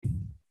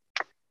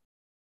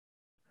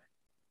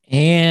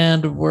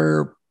And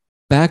we're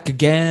back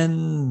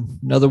again.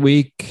 Another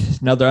week,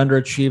 another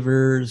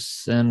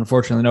underachievers, and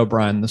unfortunately, no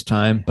Brian this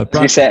time. But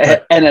Brian,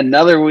 and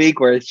another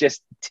week where it's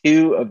just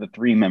two of the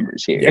three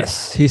members here.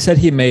 Yes, he said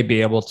he may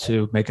be able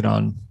to make it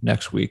on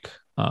next week.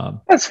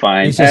 That's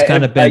fine. He's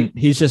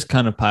just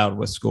kind of piled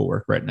with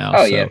schoolwork right now.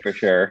 Oh, so yeah, for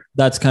sure.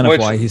 That's kind of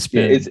why he's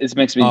been. It's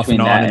mixed between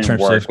that and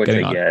work, which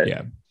I get.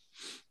 Yeah.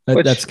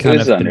 That's kind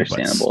of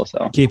understandable.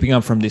 So keeping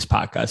him from these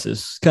podcasts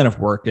is kind of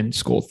work and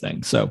school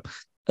thing. So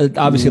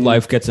obviously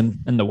life gets in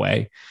the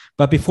way.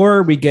 But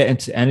before we get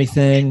into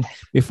anything,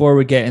 before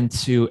we get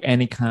into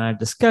any kind of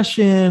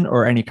discussion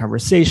or any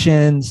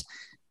conversations,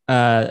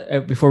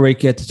 before we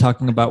get to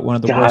talking about one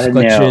of the worst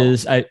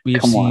glitches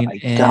we've seen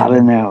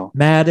in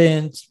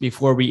Madden,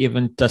 before we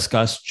even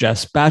discuss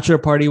Jeff's bachelor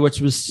party,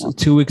 which was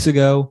 2 weeks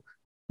ago,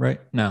 right?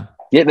 No.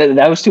 Yeah,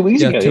 that was 2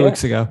 weeks ago. 2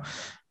 weeks ago.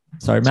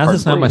 Sorry, math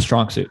is not my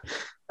strong suit.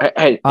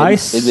 It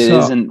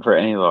isn't for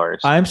any of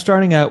ours. I'm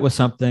starting out with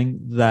something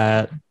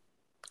that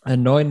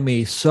annoyed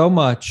me so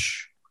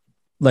much,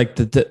 like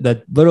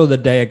the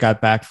day I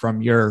got back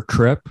from your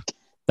trip,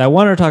 that I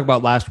wanted to talk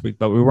about last week,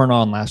 but we weren't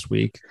on last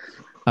week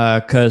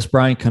because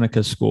Brian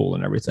Kinnick's school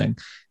and everything.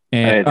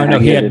 And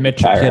he had a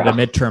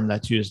midterm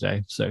that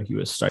Tuesday, so he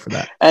was sorry for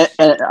that.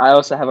 And I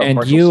also have a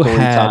partial story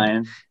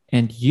time.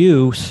 And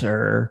you,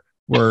 sir,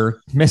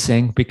 were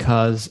missing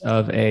because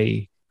of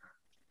a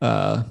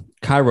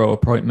Cairo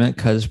appointment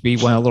because we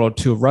went a little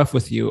too rough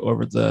with you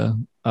over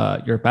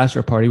your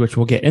bachelor party, which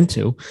we'll get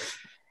into.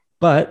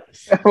 But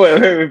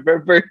wait,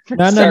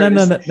 no.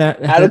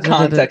 Out of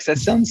context, that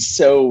sounds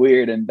so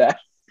weird and bad.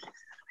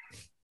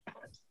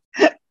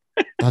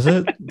 Does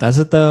it? Does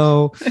it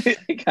though?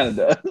 It kind of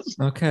does.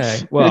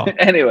 Okay. Well,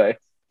 anyway,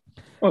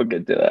 we'll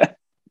get to that.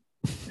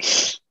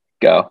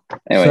 Go.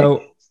 Anyway.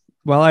 So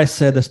while I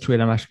said this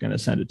tweet, I'm actually going to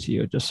send it to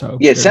you just so.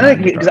 Yeah, send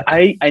it because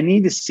I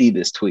need to see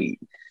this tweet.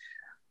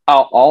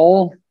 I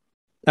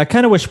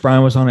kind of wish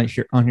Brian was on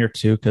here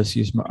too because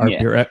he's our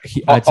beer.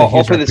 I'll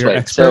put it this way.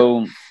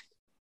 Expert.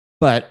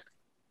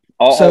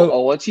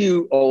 I'll let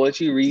you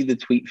read the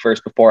tweet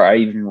first before I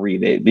even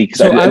read it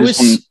because I was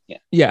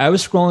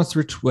scrolling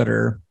through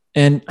Twitter,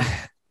 and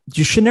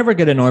you should never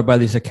get annoyed by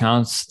these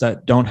accounts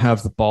that don't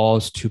have the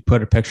balls to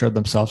put a picture of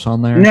themselves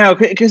on there. No,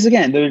 because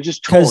again, they're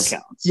just troll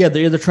accounts. Yeah,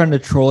 they're either trying to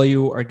troll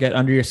you or get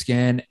under your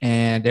skin,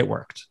 and it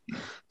worked.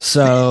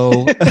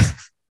 So,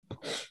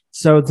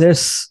 so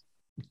this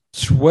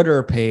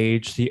Twitter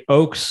page, the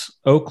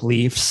Oak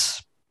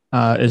Leafs,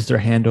 is their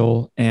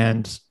handle,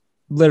 and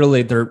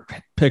literally their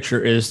picture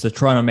is the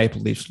Toronto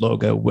Maple Leafs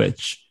logo,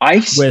 which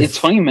it's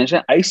funny you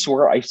mention. I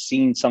swear I've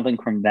seen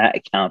something from that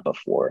account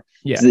before.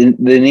 Yeah, the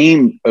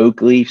name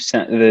Oak Leaf,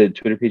 the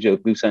Twitter page Oak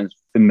Leaf sounds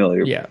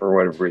familiar. Yeah. For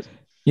whatever reason.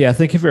 Yeah, I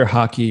think if you're a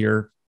hockey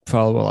or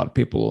follow a lot of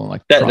people and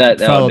like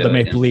follow the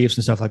Maple Leafs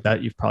and stuff like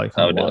that, you've probably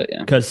found a lot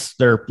because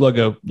their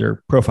logo,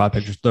 their profile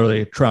picture is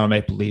literally a Toronto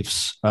Maple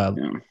Leafs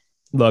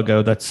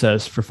logo that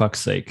says "for fuck's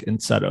sake"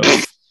 instead of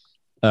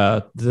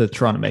the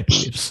Toronto Maple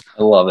Leafs.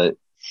 I love it.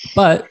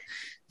 But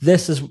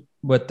this is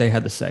what they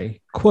had to say.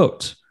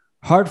 Quote,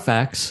 hard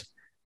facts,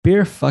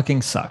 beer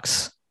fucking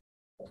sucks.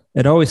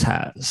 It always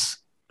has.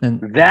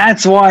 And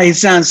that's why it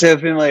sounds so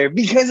familiar,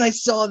 because I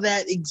saw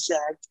that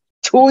exact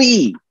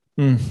tweet.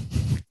 And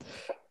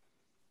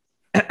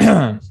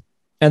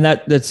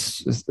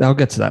that's I'll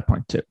get to that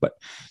point too. But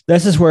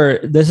this is where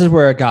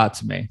it got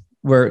to me.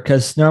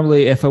 Because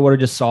normally if I would have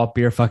just saw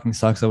beer fucking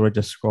sucks, I would have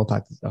just scrolled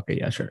back. Okay,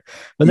 yeah, sure.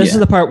 But this is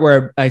the part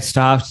where I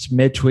stopped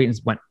mid-tweet and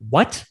went,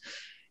 what?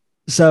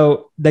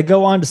 So they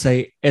go on to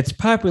say its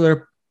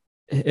popularity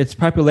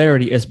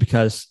is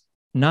because,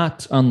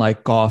 not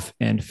unlike golf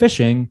and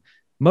fishing,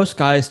 most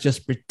guys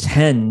just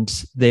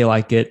pretend they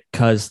like it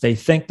because they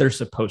think they're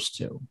supposed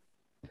to.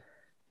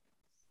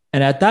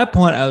 And at that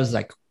point, I was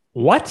like,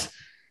 what?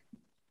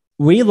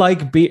 We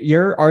like beer.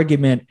 Your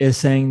argument is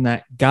saying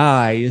that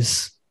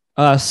guys,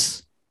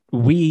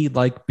 we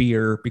like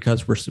beer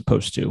because we're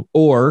supposed to.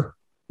 Or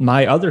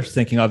my other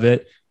thinking of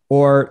it,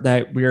 or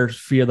that we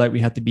feel like we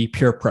have to be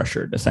peer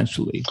pressured,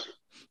 essentially.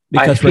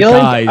 Because I feel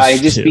like I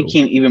just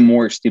became even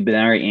more stupid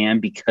than I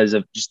am because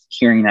of just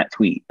hearing that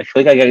tweet. I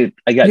feel like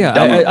I got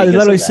I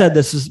literally said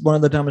this is one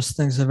of the dumbest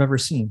things I've ever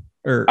seen.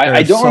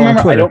 I don't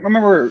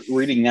remember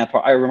reading that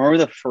part. I remember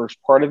the first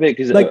part of it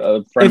because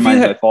a friend of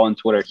mine I follow on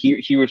Twitter.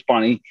 He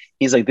responded.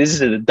 He's like, "This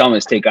is the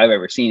dumbest take I've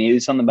ever seen." It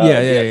was something about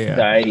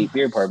the I hate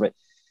beer part, but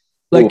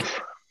like.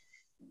 Oof.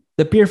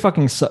 The beer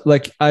fucking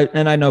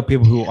I know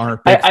people who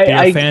aren't big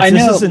beer fans. I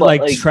know, this isn't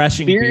like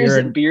trashing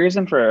beer. Beer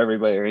isn't for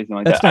everybody or anything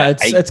like that.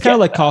 Not, it's kind of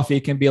like coffee.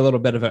 It can be a little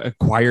bit of an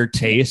acquired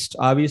taste,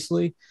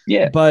 obviously.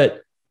 Yeah.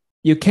 But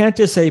you can't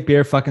just say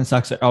beer fucking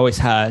sucks. It always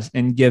has,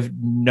 and give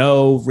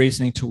no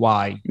reasoning to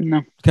why.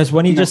 No. Because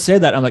when you just say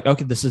that, I'm like,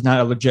 okay, this is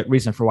not a legit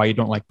reason for why you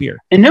don't like beer.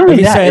 And not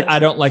only that, said, I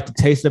don't like the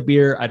taste of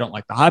beer. I don't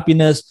like the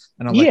hoppiness.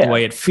 I don't like the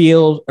way it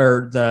feels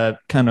or the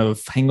kind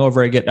of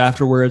hangover I get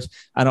afterwards.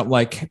 I don't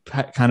like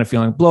kind of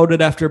feeling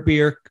bloated after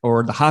beer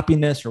or the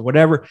hoppiness or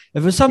whatever.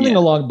 If it's something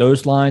along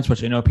those lines,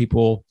 which I know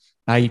people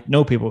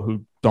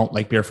who don't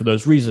like beer for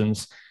those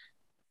reasons,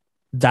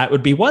 that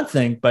would be one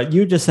thing. But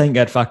you just saying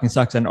it fucking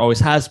sucks and always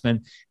has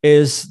been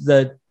is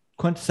the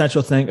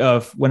quintessential thing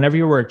of whenever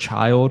you were a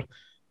child.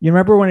 You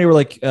remember when you were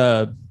like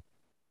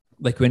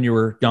when you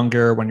were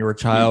younger, when you were a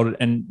child,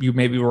 and you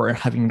maybe were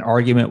having an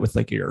argument with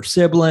like your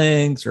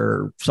siblings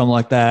or something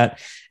like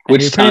that. And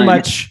Which pretty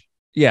much,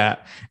 yeah.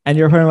 And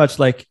you're pretty much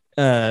like,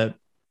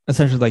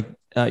 essentially like,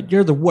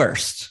 you're the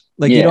worst.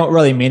 Like you don't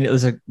really mean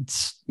it.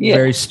 It's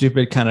very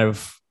stupid kind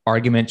of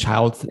argument,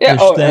 child. Yeah.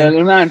 Oh, the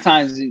amount of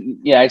times,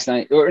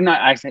 accident or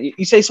not accident.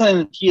 You say something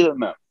in the heat of the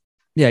moment.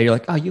 Yeah, you're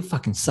like, oh, you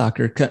fucking suck,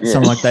 or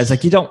something like that. It's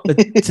like you don't.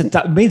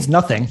 It means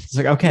nothing. It's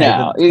like okay,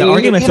 the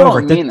argument's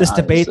over. This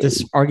debate,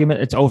 this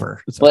argument, it's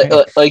over. It's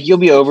okay. Like you'll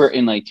be over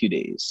in like 2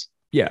 days.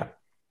 Yeah,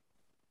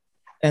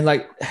 and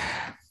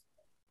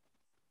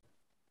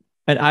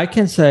I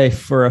can say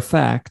for a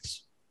fact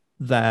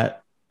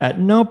that at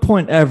no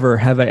point ever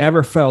have I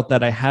ever felt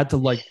that I had to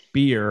like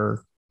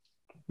beer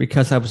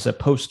because I was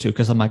supposed to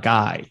because I'm a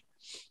guy.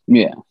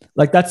 Yeah,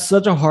 like that's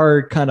such a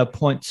hard kind of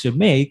point to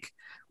make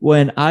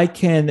when I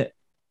can.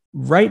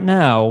 Right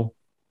now,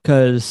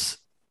 because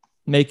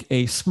make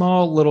a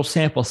small little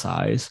sample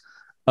size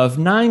of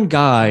 9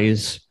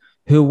 guys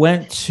who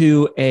went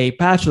to a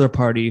bachelor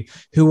party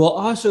who will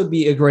also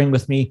be agreeing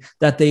with me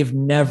that they've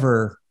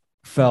never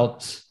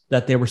felt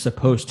that they were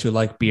supposed to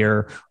like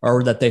beer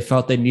or that they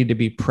felt they need to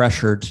be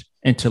pressured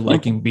into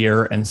liking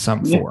beer in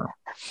some form.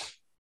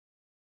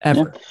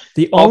 Ever. Yeah.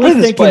 The only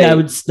thing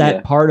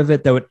part of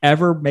it that would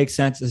ever make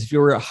sense is if you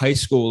were at high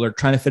school or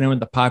trying to fit in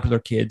with the popular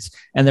kids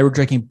and they were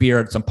drinking beer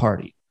at some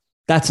party.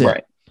 That's it.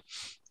 Right.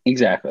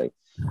 Exactly.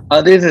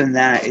 Other than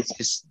that, it's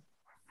just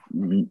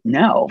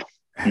no.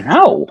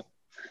 I'll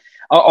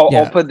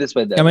put it this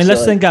way. Though. I mean,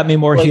 this thing got me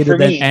more heated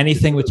than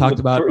anything we talked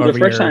about.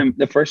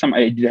 The first time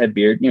I did have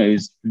beer, it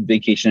was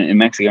vacation in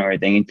Mexico and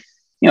everything.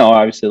 And,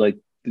 obviously, like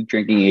the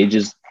drinking age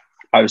is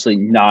obviously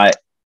not.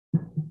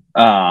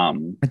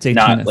 It's 18,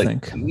 not I like,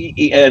 think. I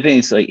think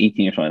it's like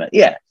 18 or something like that.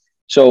 Yeah.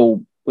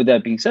 So with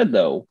that being said,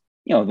 though.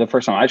 The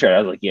first time I tried,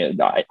 I was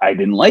like, I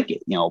didn't like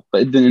it,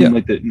 but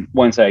then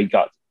once I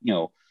got,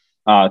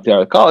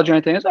 throughout college or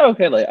anything, I was like,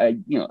 okay, like I,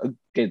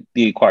 get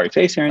the acquired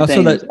taste or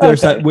anything. Also,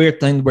 there's that weird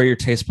thing where your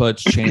taste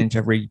buds change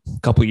every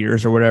couple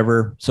years or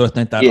whatever. So I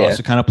think that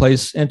also kind of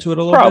plays into it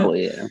a little bit.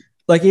 Probably, yeah.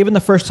 Like even the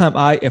first time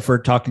if we're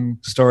talking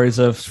stories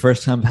of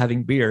first time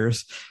having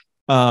beers,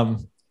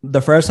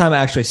 the first time I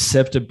actually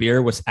sipped a beer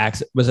was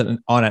an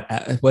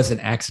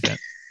accident.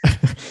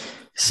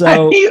 So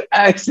how do you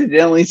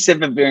accidentally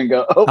sip a beer and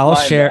go, oh, I'll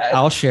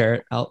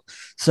share it.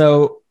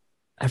 So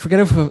I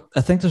forget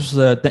I think this was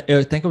I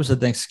think it was a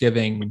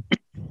Thanksgiving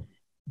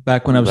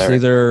back when I was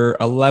either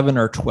 11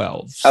 or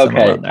 12.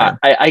 Okay.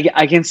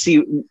 I can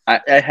see,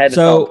 I had it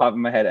on top of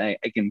my head and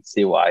I can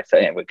see why. So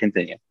anyway,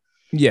 continue.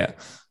 Yeah.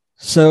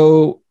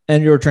 So,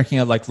 and you were drinking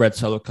at like red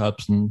Solo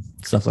cups and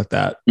stuff like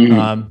that.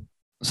 Mm-hmm.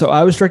 So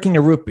I was drinking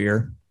a root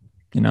beer,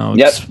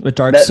 it's a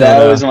dark soda.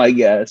 That was my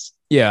guess.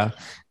 Yeah.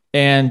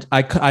 And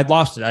I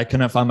lost it. I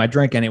couldn't find my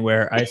drink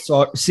anywhere. I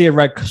see a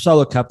red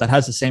Solo cup that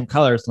has the same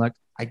colors. I'm like,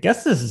 I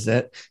guess this is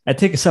it. I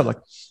take a sip, like,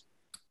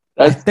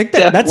 I think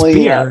that's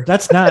beer.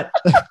 That's not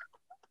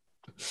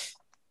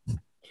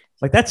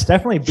like that's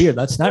definitely beer.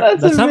 That's not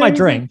my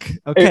drink.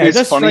 Okay, I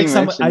just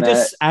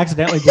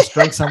accidentally just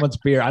drank someone's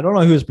beer. I don't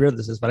know whose beer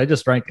this is, but I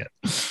just drank it.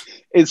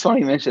 It's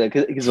funny you mention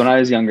that because when I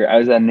was younger, I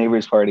was at a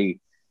neighbor's party,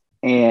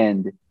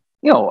 and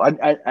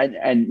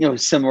I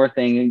similar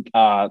thing.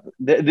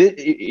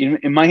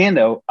 In my hand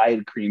though, I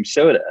had cream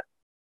soda,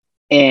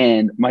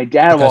 and my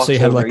dad walked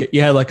over.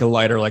 You had like a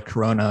lighter, like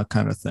Corona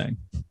kind of thing.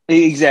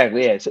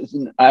 Exactly. Yeah. So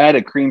I had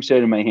a cream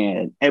soda in my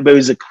hand, but it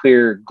was a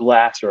clear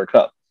glass or a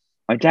cup.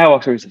 My dad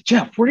walks over. He's like,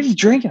 "Jeff, what are you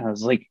drinking?" I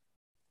was like,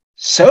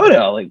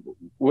 "Soda." Like,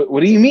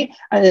 what do you mean?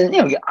 And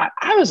then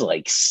I was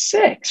like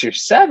 6 or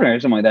 7 or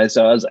something like that.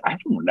 So I was like, I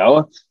don't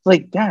know.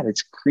 Like, Dad,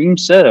 it's cream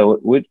soda.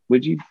 What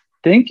would you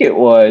think it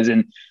was?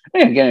 And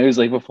again, it was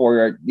like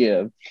before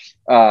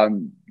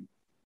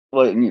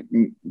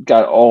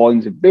got all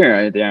into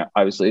beer,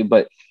 obviously,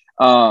 but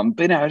I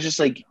was just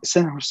like,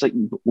 I was like,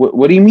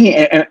 what do you mean?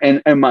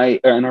 And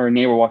our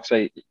neighbor walks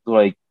by,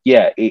 like,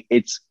 yeah,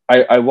 it's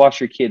I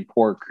watched your kid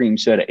pour cream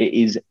soda. It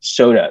is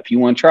soda. If you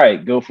want to try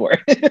it, go for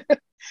it.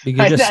 You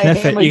can just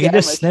sniff it. You can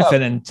just sniff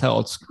it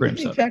until it's cream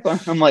soda. Exactly.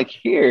 I'm like,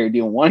 here, do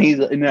you want? He's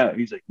like, no.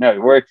 He's like, no,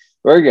 we're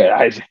good.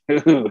 I was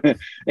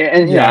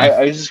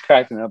just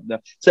cracking up though.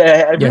 So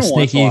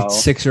sneaky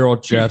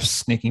 6-year-old Jeff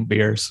sneaking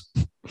beers.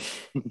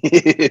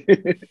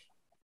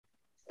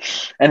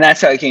 And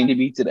that's how it came to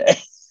be today.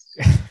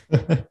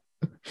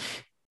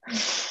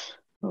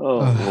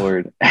 Oh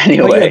Lord.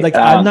 Anyway,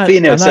 I'm not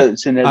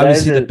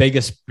obviously the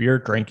biggest beer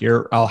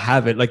drinker. I'll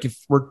have it. Like if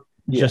we're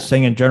just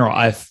saying in general,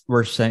 I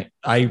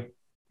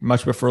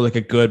much prefer like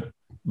a good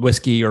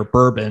whiskey or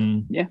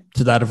bourbon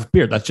to that of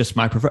beer. That's just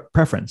my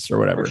preference or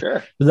whatever. For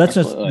sure. But that's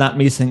just not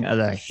me saying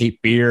that I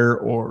hate beer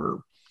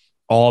or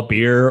all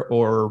beer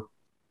or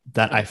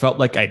that I felt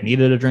like I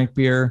needed to drink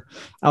beer.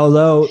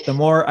 Although the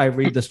more I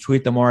read this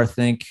tweet, the more I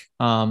think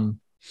how,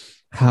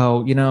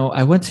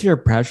 I went to your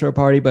bachelor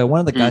party, but one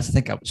of the guys I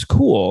think I was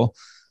cool.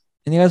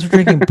 and you guys were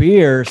drinking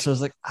beer. So I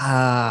was like,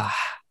 I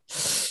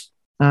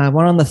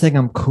went on the thing.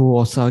 I'm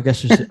cool. So I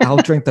guess I'll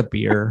drink the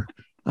beer.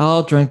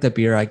 I'll drink the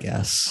beer, I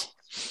guess.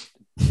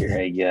 Here,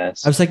 I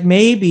guess. I was like,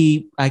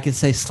 maybe I could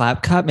say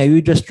slap cup. Maybe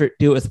we just do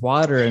it with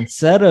water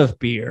instead of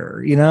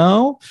beer, you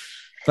know?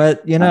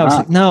 But, you know, I was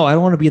like, no, I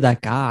don't want to be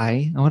that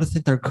guy. I want to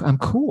think I'm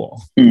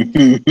cool.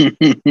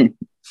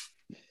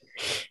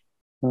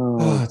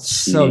 Oh, it's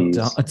so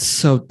dumb. It's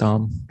so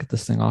dumb. Get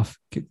this thing off.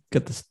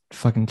 Get this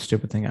fucking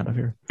stupid thing out of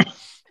here.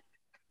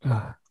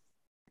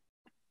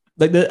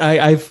 Like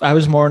I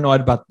was more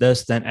annoyed about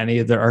this than any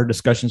of our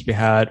discussions we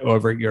had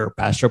over your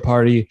bachelor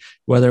party,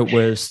 whether it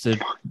was the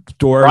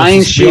door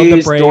Brian's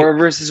shoes, door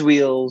versus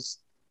wheels.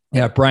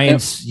 Yeah,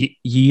 Brian's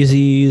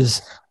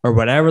Yeezys or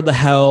whatever the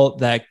hell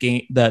that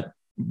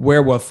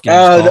werewolf game.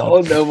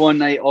 The One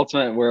Night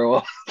Ultimate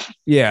Werewolf.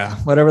 Yeah,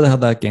 whatever the hell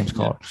that game's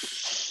called.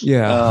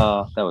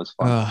 Yeah. That was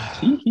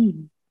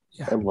fun.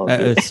 Yeah. I love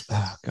it.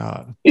 Oh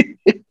God.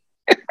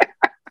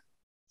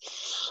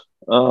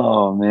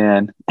 Oh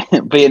man.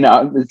 But you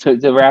know,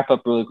 to wrap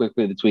up really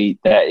quickly, the tweet,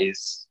 that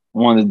is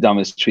one of the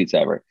dumbest tweets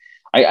ever.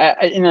 I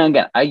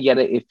again, I get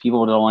it if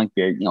people don't like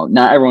beer. You know,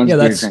 not everyone's a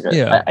beer drinker.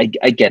 Yeah. I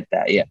get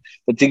that. Yeah,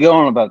 but to go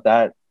on about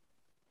that,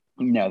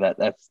 no,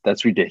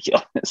 that's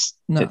ridiculous.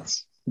 No.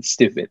 It's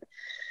stupid.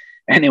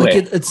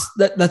 Anyway, like that's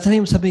not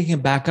even something you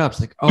can back up.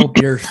 It's like, oh,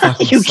 beer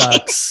fucking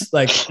sucks.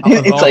 Like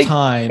of all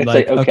time.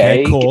 Like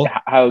okay, cool.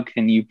 How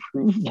can you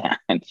prove that?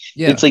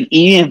 Yeah. It's like,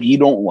 even if you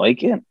don't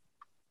like it,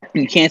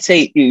 you can't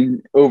say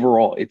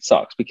overall it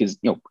sucks, because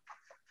you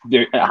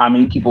know how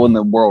many people in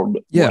the world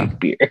like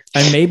beer.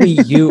 And maybe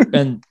you,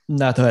 and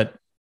not that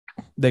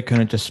they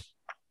couldn't just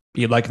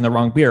be liking the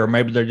wrong beer.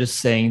 Maybe they're just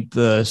saying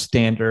the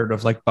standard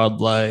of like Bud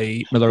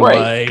Light, Miller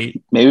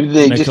Lite. Maybe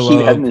they just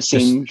keep having the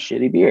same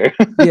shitty beer.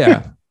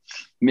 Yeah.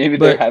 Maybe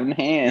they're having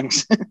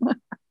hams.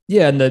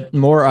 Yeah, and the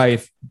more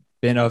I've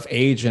been of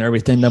age and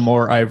everything, the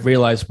more I've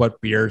realized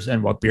what beers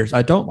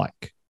I don't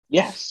like.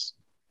 Yes.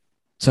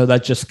 So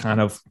that's just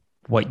kind of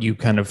what you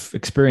kind of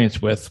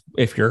experience with,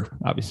 if you're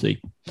obviously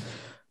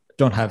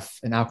don't have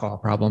an alcohol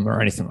problem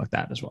or anything like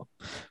that as well.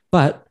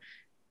 But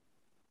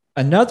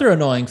another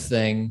annoying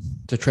thing,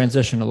 to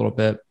transition a little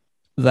bit,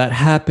 that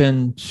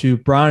happened to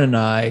Brian and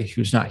I,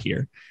 who's not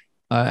here,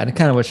 and I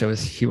kind of wish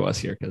he was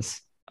here, because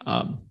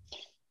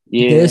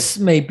this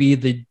may be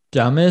the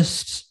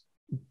dumbest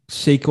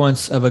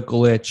sequence of a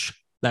glitch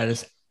that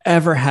has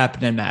ever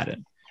happened in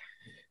Madden.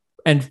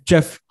 And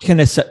Jeff can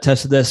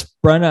attest to this.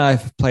 Brian and I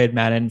have played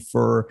Madden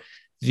for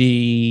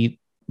the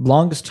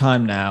longest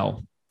time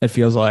now, it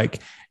feels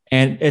like.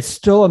 And it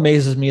still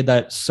amazes me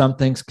that some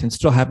things can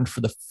still happen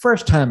for the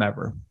first time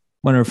ever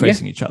when we're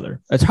facing each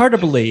other. It's hard to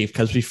believe,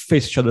 because we've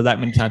faced each other that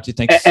many times. You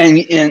think and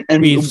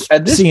we've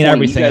at this seen point,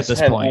 everything at this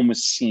point.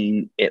 Almost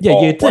seen it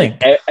all. You'd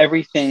think. Like,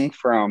 everything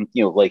from,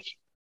 like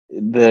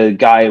the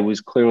guy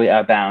was clearly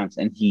out of bounds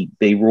and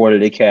they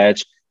rewarded a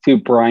catch, to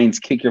Brian's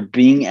kicker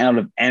being out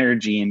of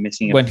energy and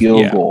missing a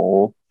field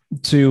goal,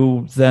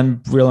 to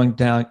them reeling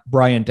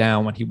Brian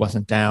down when he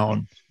wasn't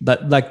down.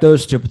 That, like,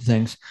 those stupid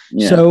things.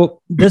 Yeah.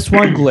 So this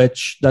one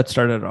glitch that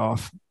started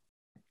off,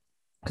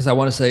 because I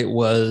want to say it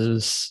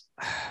was,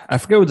 I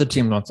forget what the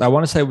team was. I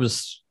want to say it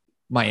was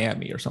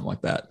Miami or something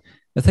like that.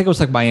 I think it was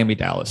like Miami,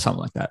 Dallas,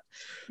 something like that.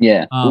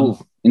 Yeah.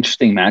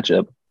 Interesting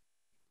matchup.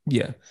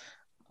 Yeah.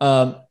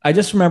 I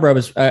just remember I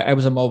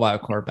was a mobile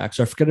quarterback,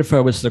 so I forget if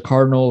I was the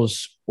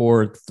Cardinals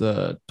or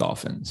the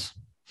Dolphins.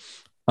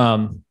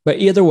 But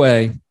either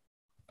way,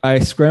 I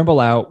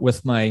scramble out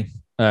with my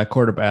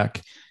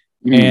quarterback,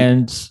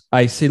 and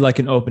I see like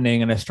an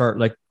opening, and I start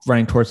like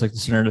running towards like the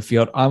center of the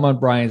field. I'm on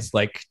Brian's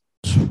like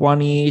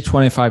 20,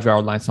 25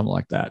 yard line, something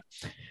like that.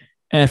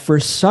 And for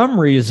some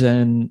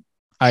reason,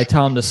 I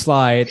tell him to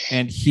slide,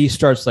 and he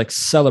starts like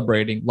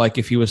celebrating, like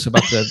if he was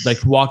about to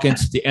like walk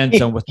into the end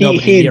zone with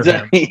nobody near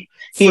him,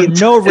 for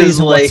no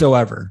reason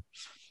whatsoever.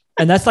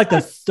 And that's like the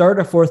third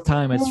or fourth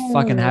time it's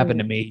fucking happened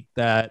to me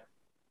that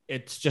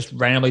it's just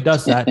randomly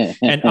does that.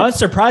 And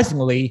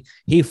unsurprisingly,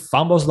 he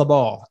fumbles the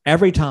ball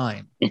every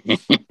time.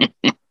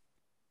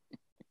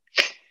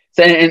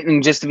 So,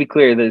 and just to be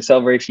clear, the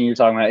celebration you're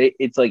talking about,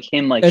 it's like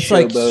him, like it's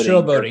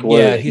showboating.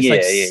 Yeah,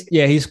 he's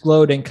he's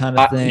gloating kind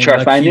of thing.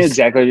 Trust me, I knew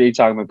exactly what you're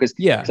talking about, because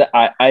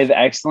I've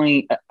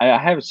accidentally, I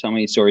have so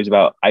many stories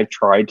about, I've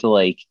tried to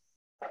like,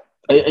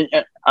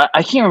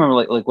 I can't remember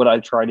like what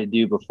I've tried to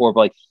do before,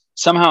 but like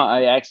somehow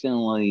I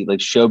accidentally like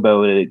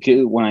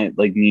showboated when I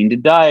like need to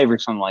dive or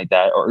something like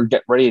that, or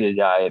get ready to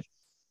dive.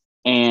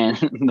 And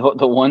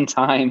the one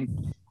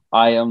time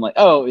I am like,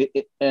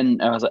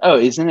 and I was like,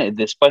 isn't it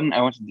this button?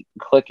 I want to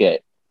click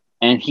it.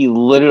 And he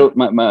literally,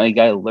 my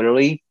guy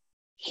literally,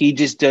 he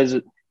just does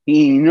it.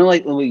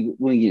 Like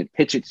when you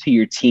pitch it to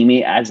your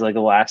teammate as like a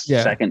last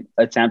second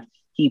attempt,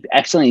 he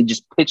accidentally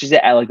just pitches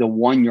it at like the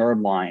 1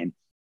 yard line,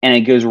 and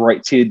it goes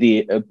right to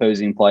the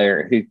opposing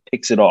player, who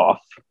picks it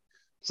off.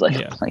 It's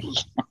like,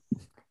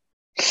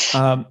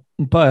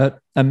 but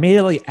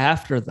immediately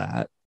after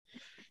that,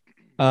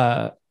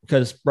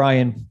 because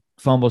Brian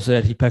fumbles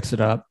it, he picks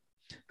it up.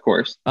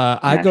 course.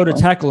 I go to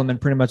tackle him, and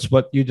pretty much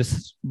what you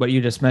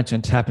just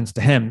mentioned happens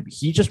to him.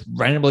 He just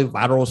randomly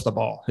laterals the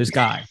ball, his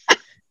guy,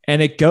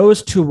 and it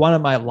goes to one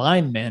of my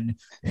linemen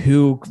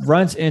who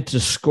runs in to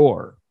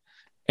score,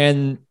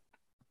 and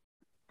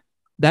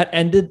that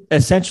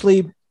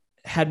essentially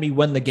had me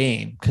win the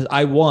game because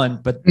I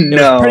won, but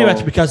it was pretty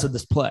much because of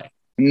this play.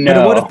 No,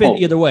 but it would have been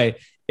either way.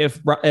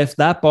 If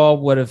that ball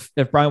would have,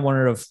 if Brian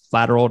wanted to have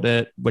lateraled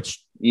it,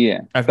 which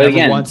I've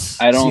never once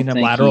seen him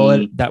lateral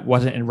it, that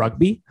wasn't in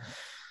rugby.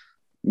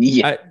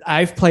 Yeah,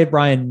 I've played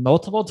Brian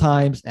multiple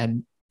times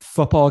and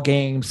football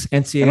games,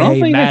 NCAA, I don't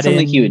think Madden, that's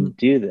something he would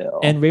do though.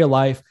 In real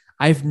life,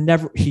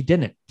 he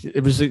didn't.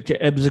 It was a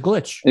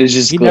glitch. It was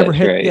just never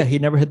hit. Right? Yeah, he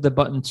never hit the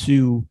button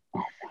to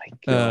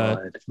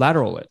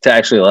lateral it. To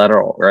actually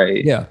lateral,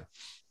 right? Yeah.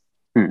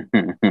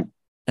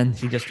 And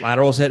he just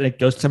laterals it, and it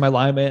goes to my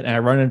lineman, and I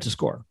run in to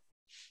score.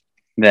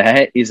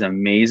 That is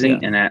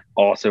amazing, and that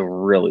also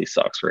really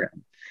sucks for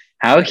him.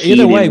 How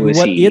either way, we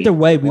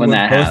would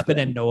have both been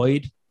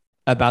annoyed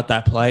about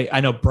that play.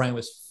 I know Brian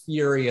was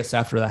furious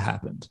after that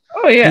happened.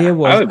 Oh yeah, he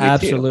was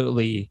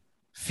absolutely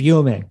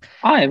fuming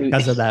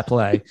because of that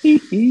play.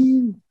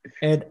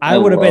 And I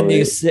would have been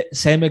the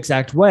same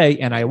exact way,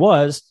 and I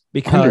was,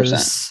 because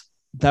 100%.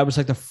 That was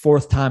like the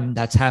fourth time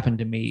that's happened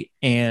to me,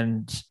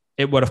 and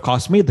it would have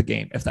cost me the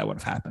game if that would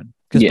have happened,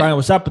 because Brian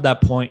was up at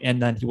that point,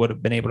 and then he would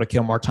have been able to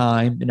kill more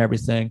time and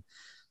everything.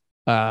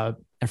 I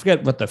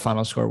forget what the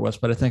final score was,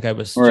 but I think I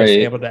was just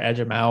able to edge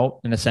him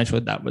out, and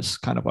essentially that was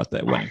kind of what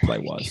the winning play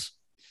was,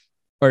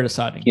 or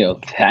deciding.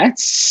 That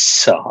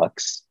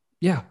sucks.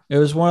 Yeah, it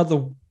was one of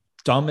the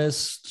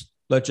dumbest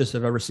glitches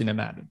I've ever seen in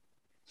Madden.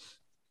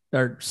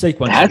 Or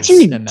sequences. That's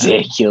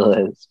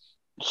ridiculous.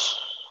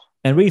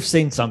 And we've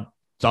seen some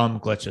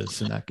dumb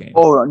glitches in that game.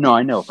 Oh no,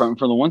 I know. From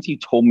the ones you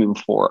told me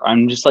before,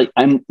 I'm just like,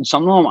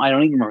 some of them I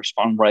don't even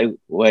respond right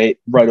away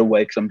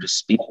because I'm just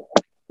speaking.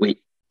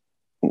 Wait,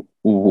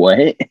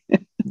 what?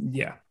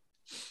 Yeah,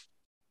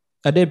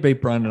 I did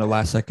beat Brian in a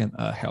last second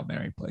Hail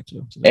Mary play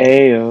too. So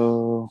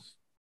Ayo.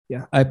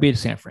 Yeah, I beat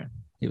San Fran.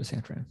 He was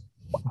San Fran.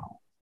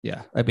 Wow.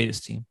 Yeah, I beat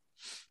his team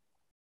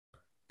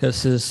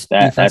because his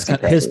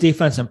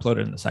defense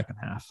imploded in the second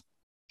half.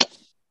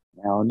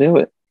 I'll do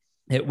it.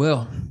 It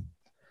will.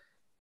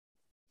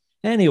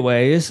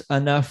 Anyways,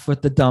 enough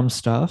with the dumb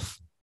stuff.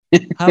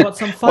 How about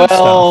some fun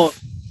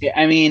stuff?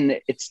 I mean,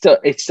 it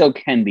still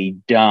can be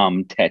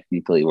dumb.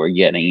 Technically, we're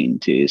getting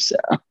into, so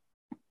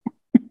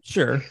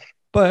sure.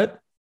 But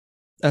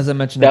as I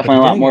mentioned, definitely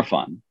a lot more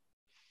fun.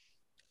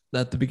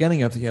 At the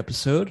beginning of the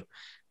episode,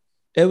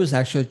 it was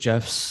actually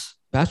Jeff's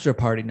bachelor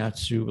party not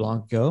too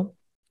long ago,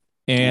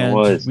 and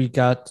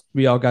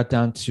we all got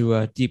down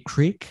to Deep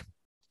Creek,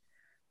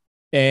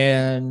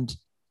 and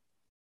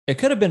it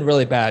could have been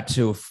really bad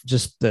too,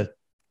 just to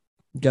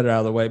get it out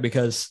of the way,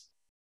 because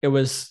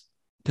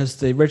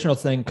the original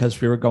thing, because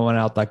we were going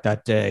out like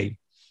that day,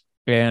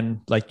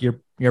 and like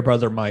your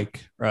brother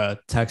Mike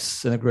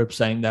texts in the group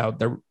saying that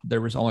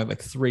there was only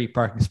like 3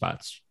 parking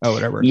spots or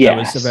whatever that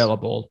was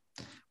available,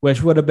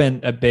 which would have been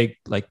a big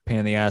like pain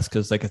in the ass,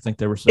 because like I think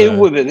there was it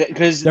would be,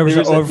 because there was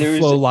an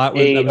overflow lot,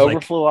 but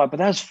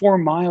that was 4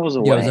 miles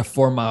away. Yeah, it was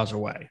 4 miles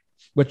away,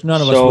 which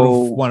none of us would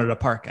have wanted to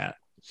park at.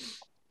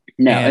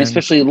 No, and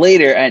especially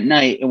later at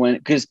night,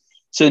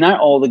 so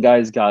not all the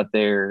guys got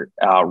there.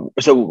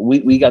 So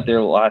we got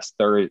there last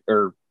Thursday,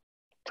 or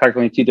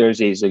technically 2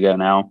 Thursdays ago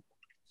now,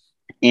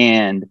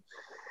 and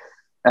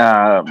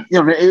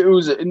it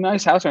was a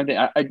nice house. And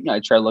I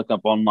tried looking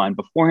up online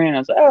beforehand. I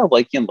was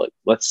like,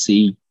 let's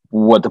see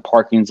what the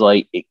parking's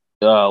like.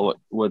 What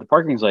the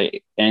parking's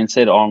like, and it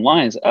said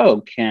online,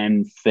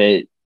 can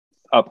fit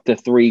up to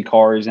 3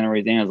 cars and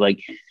everything. I was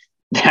like,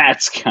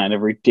 that's kind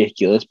of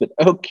ridiculous, but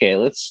okay,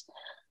 let's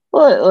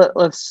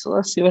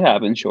see what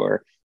happens.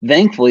 Sure.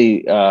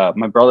 Thankfully,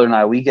 my brother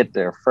and we get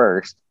there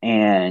first,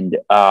 and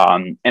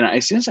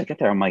as soon as I get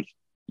there, I'm like,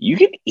 you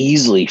can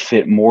easily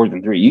fit more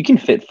than 3. You can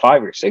fit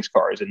 5 or 6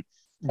 cars, and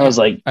I was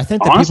like, I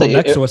think the honestly,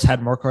 people next to us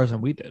had more cars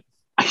than we did.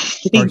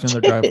 Parked in their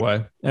driveway,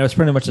 and it was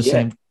pretty much the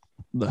same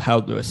how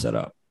it was set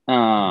up.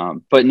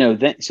 But no,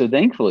 so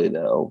thankfully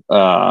though,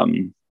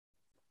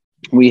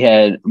 we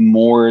had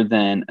more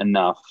than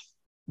enough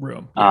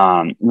room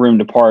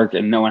to park,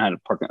 and no one had to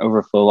park an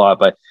overflow lot.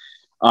 But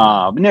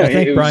no, I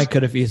think Brian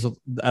could have easily.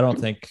 I don't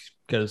think,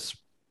 because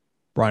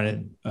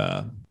Brian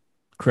and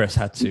Chris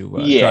had to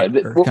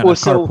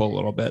carpool a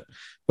little bit,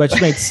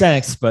 which made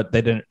sense. But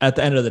they didn't. At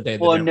the end of the day,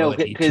 they didn't really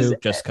need to,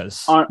 just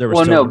because there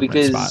was still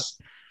a spot.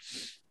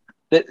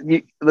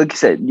 Like I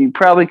said, you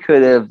probably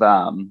could have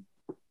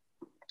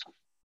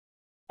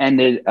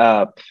ended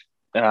up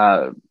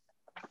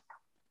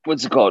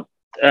what's it called?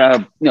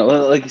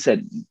 Like I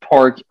said,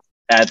 park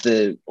at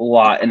the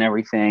lot and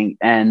everything,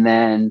 and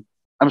then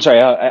I'm sorry,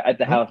 at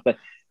the house, but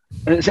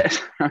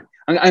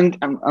I'm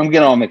getting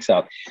all mixed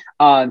up.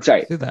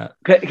 Sorry, do that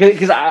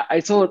because I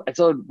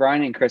told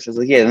Brian and Chris, I was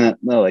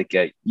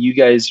like, you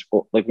guys,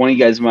 like one of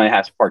you guys might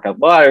have to park at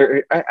the lot,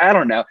 or I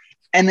don't know.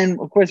 And then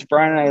of course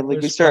Brian and I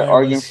we started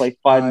arguing for like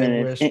 5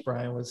 minutes. I wish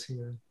Brian was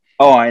here.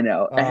 Oh, I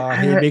know.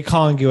 He'd be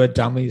calling you a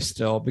dummy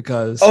still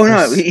because. Oh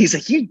no, he's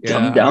like, you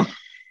dumb.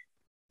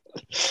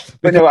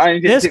 But no,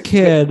 this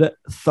kid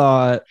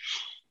thought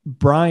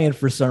Brian,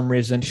 for some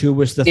reason, who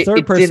was the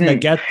third person to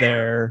get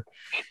there.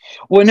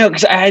 Well, no,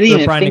 because I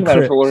didn't even think about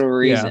it for whatever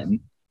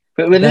reason.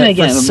 But then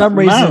again, for some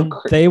reason,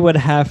 they would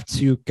have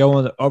to go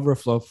on the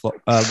overflow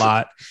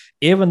lot,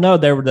 even though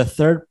they were the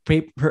third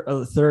people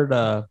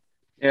to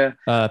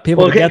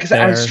get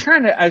there. I was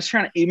trying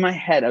to in my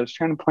head, I was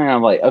trying to plan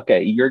on like,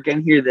 okay, you're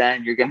getting here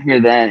then,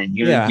 and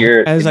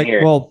you're. I was like,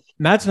 well,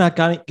 Matt's not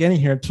getting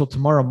here until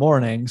tomorrow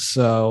morning,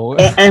 so.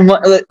 And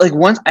like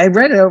once I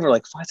read it over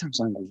like 5 times,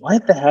 I'm like,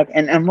 what the heck?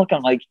 And I'm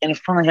looking like, and in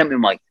front of him,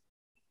 I'm like,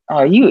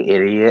 oh, you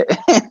idiot,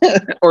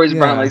 or is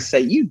Brian like say,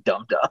 you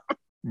dumb?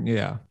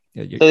 Yeah.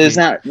 So it's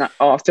not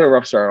off to a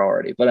rough start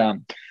already, but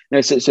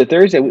no. So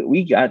Thursday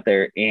we got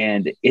there,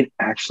 and it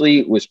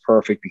actually was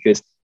perfect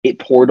because it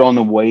poured on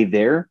the way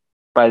there.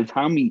 By the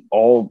time we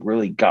all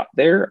really got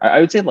there, I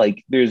would say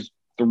like there's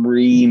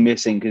 3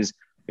 missing because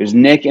there's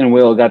Nick and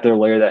Will got there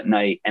later that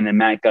night, and then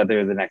Matt got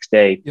there the next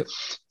day. Yep.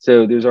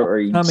 So there's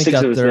already Tommy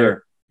 6 of us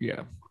there.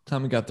 Yeah,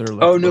 Tommy got there.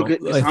 I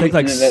think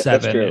like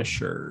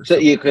 7-ish or so.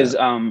 Yeah, because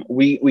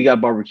we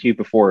got barbecue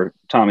before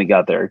Tommy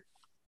got there.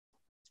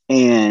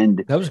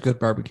 And that was good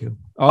barbecue.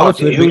 All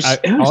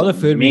the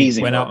food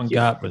we went out and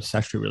got was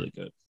actually really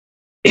good.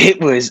 It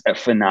was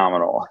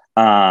phenomenal.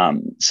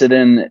 So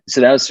that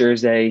was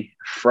Thursday.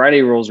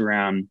 Friday rolls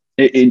around.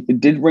 It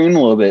did rain a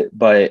little bit,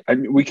 but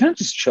we kind of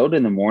just chilled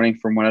in the morning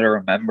from what I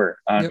remember.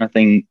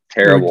 Nothing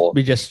terrible.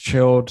 We just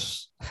chilled.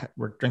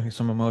 We're drinking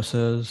some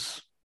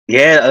mimosas.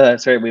 Yeah,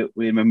 that's right.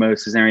 We had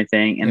mimosas and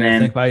everything. And then I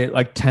think by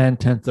like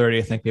 10:30,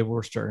 I think people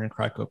were starting to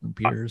crack open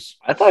beers.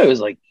 I thought it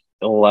was like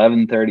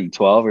 11:30,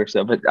 12 or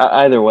so, but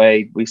either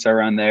way, we started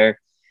around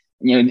there.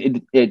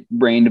 It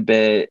rained a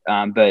bit,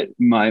 but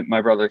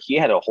my brother, he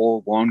had a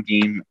whole long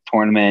game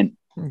tournament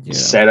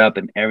set up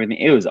and everything.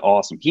 It was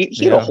awesome.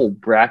 He had a whole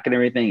bracket and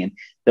everything, and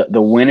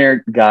the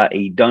winner got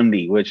a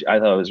Dundee, which I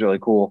thought was really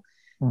cool.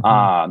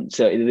 Mm-hmm.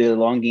 So the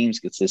long games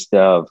consist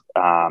of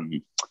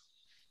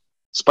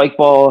spike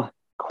ball,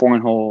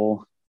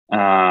 cornhole,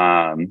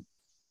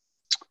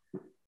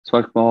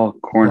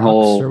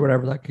 cornhole, or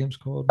whatever that game's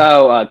called.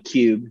 Oh,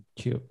 cube.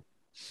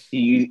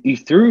 You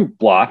threw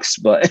blocks,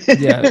 but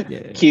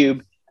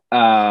cube,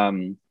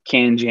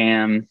 can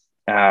jam,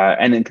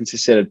 and then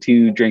consisted of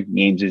 2 drinking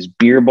games. Is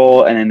beer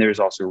bowl, and then there's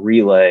also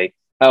relay.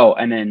 Oh,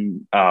 and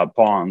then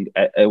pong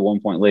at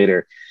one point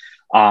later.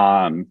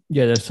 The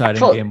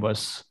deciding game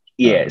was.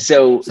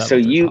 So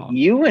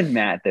you and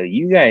Matt though,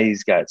 you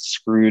guys got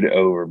screwed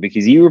over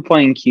because you were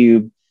playing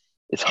cube.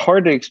 It's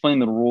hard to explain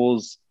the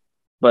rules,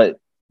 but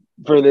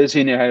for those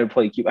who know how to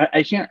play cube,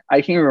 I can't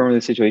remember the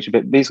situation,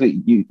 but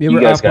basically you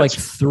guys up like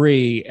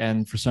 3,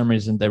 and for some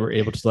reason they were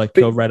able to like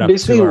go right up.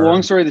 Basically,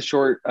 long story the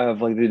short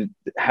of like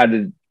how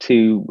to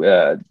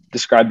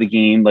describe the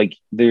game. Like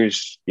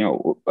there's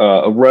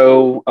a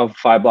row of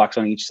 5 blocks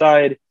on each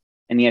side,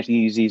 and you have to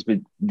use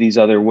these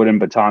other wooden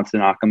batons to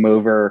knock them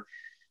over.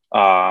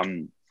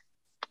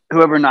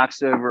 Whoever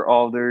knocks over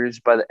all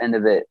theirs by the end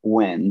of it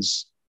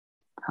wins.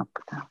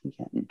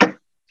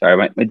 Sorry,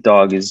 my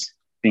dog is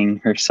being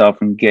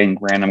herself and getting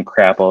random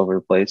crap all over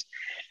the place.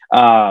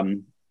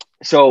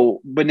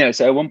 So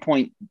at one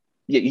point,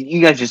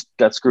 you guys just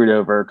got screwed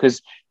over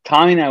because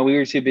Tommy and I, we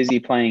were too busy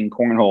playing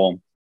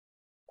cornhole.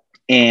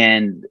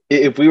 And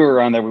if we were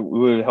around there, we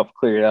would have helped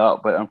clear it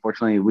out. But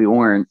unfortunately, we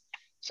weren't.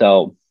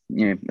 So,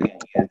 we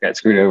got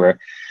screwed over.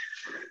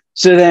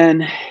 So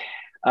then,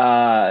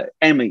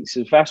 anyway,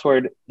 so fast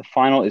forward, the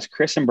final is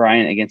Chris and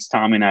Brian against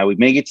Tommy and I. We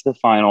make it to the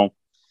final.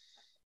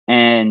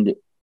 And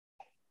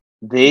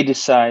they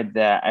decide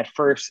that at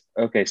first,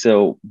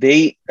 so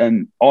they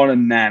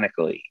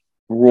automatically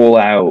roll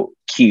out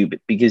cube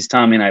because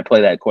Tommy and I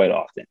play that quite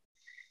often.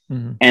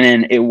 Mm-hmm. And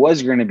then it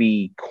was going to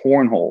be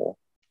cornhole,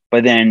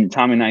 but then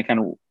Tommy and I kind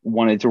of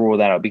wanted to roll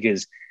that out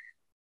because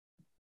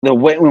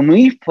when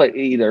we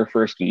played our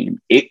first game,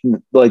 it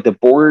like the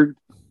board,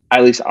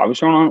 at least I was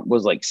thrown on,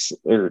 was like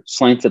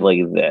slanted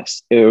like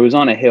this. It was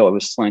on a hill. It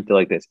was slanted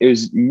like this. It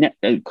was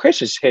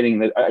Chris is hitting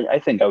that. I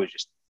think I was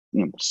just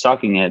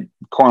sucking at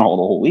cornhole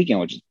the whole weekend,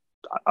 which is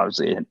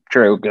obviously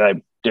true because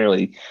I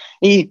barely.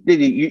 You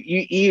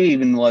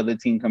even led the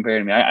team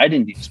compared to me. I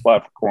didn't do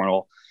spot for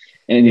cornhole,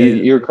 and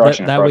you were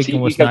crushing that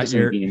weekend. Was not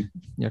your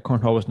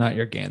cornhole was not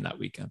your game that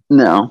weekend.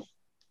 No,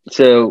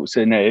 so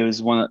no, it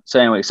was one. So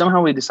anyway,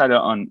 somehow we decided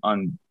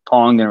on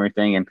pong and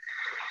everything, and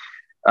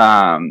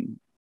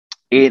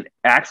it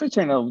actually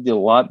turned out to be a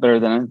lot better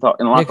than I thought.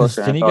 And a lot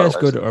closer. Didn't you guys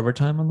go to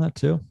overtime on that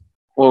too?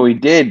 Well, we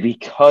did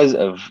because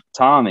of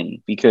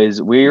Tommy,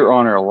 because we were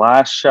on our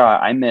last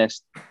shot. I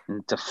missed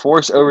to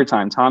force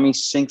overtime. Tommy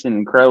sinks an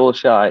incredible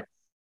shot.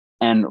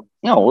 And,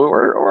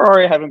 we're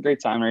already having a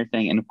great time and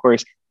everything. And, of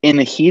course, in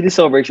the heat of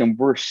celebration,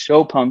 we're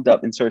so pumped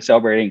up and start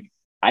celebrating.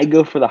 I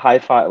go for the high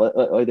five,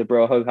 like the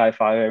bro hug high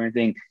five and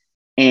everything.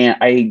 And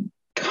I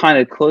kind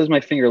of close my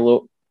finger a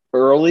little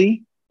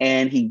early.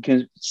 And he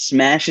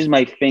smashes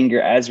my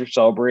finger as we're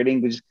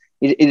celebrating, which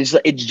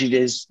it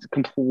just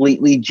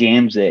completely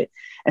jams it.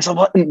 And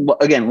so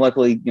again,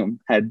 luckily,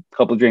 had a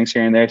couple drinks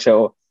here and there,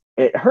 so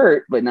it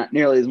hurt, but not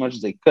nearly as much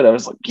as I could. I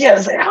was like, yeah, I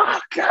was like, oh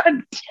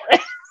god.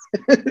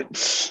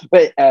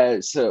 But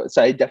so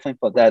I definitely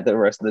felt that the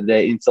rest of the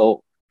day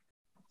until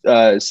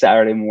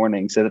Saturday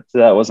morning. So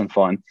that wasn't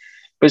fun.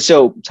 But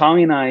so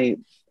Tommy and I,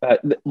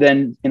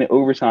 then in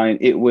overtime,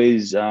 it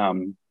was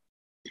the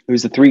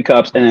 3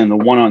 cups and then the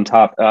one on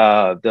top.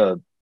 I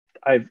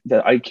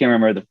can't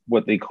remember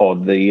what they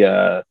called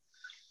that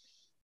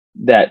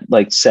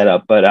like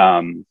setup, but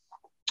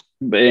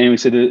anyway,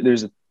 so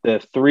there's the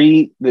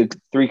three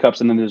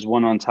cups and then there's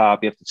one on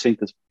top. You have to sink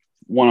this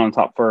one on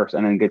top first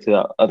and then get to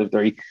the other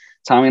 3.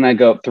 Tommy and I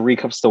go up 3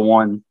 cups to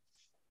 1,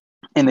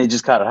 and they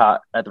just got it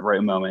hot at the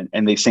right moment,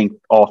 and they sink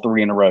all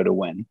 3 in a row to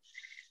win.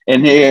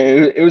 And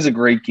it was a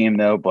great game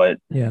though, but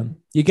yeah,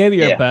 you gave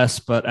your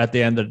best, but at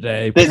the end of the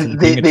day,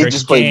 they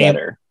just played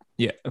better.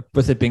 Yeah,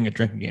 with it being a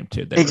drinking game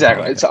too.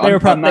 Exactly. They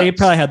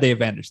probably had the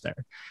advantage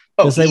there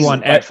because they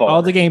won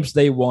all the games.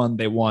 They won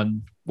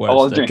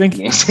all the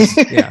drinking games.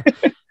 Yeah.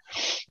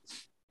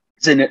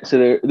 So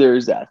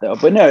there's that though,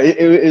 but no,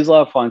 it was a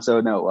lot of fun. So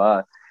no,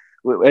 I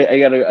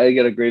got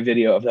a great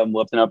video of them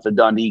lifting up the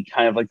Dundee,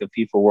 kind of like the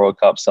FIFA World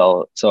Cup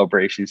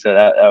celebration. So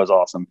that was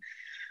awesome.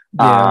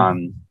 Yeah.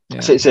 Yeah.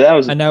 So that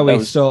was. I know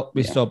we still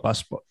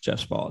bust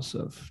Jeff's balls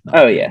of.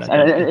 Oh yeah,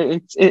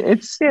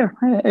 it's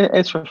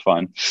for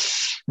fun.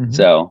 Mm-hmm.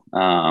 So,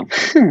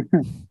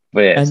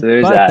 but yeah, so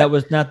there's that. That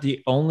was not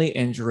the only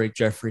injury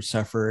Jeffrey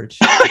suffered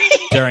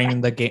during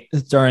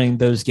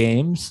those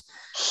games.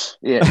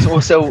 Yeah.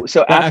 So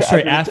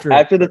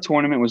after the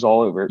tournament was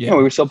all over, we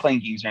were still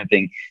playing games and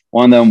everything.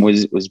 One of them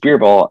was beer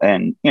ball,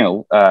 and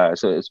so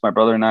it's my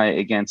brother and I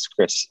against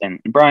Chris and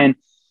Brian.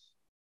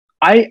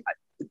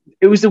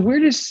 It was the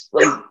weirdest,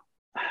 like,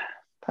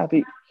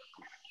 Poppy.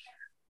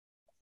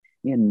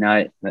 Yeah,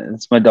 nut.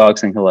 That's my dog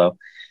saying hello.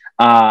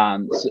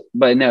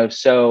 But no,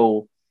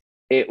 so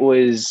it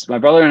was my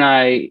brother and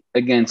I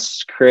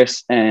against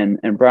Chris and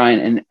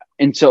Brian,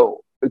 and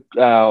so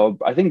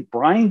I think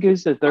Brian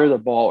goes to throw the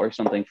ball or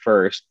something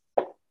first,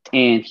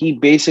 and he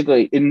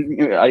basically,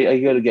 I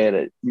go to get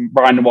it.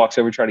 Brian walks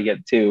over, try to get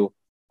it too.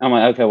 I'm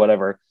like, okay,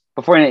 whatever.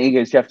 Before he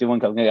goes, Jeff, do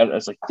one cup. I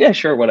was like, yeah,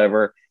 sure,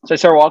 whatever. So I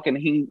start walking.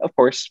 He, of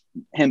course,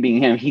 him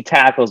being him, he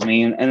tackles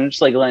me, and I'm just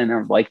like laying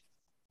there, like,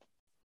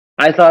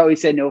 I thought we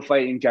said no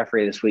fighting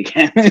Jeffrey this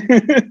weekend.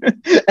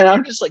 And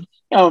I'm just like,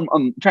 I'm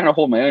trying to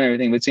hold my own and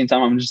everything, but at the same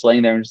time, I'm just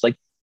laying there and just like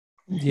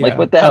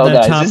what the hell,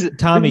 guys?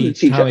 Tommy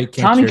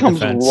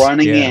comes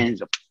running in,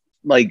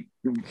 like,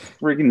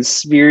 freaking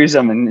spears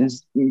him and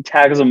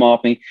tackles him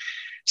off me.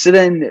 So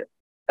then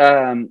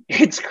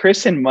it's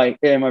Chris and Mike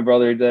and my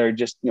brother that are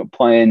just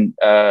playing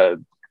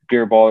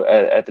beer ball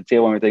at the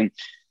table and everything.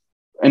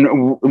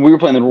 And we were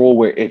playing the rule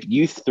where if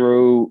you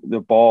throw the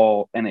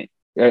ball and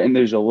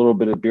there's a little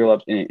bit of beer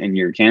left in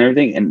your can and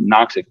everything and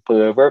knocks it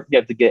completely over, you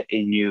have to get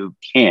a new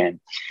can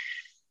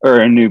or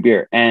a new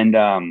beer and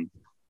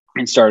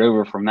start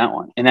over from that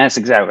one. And that's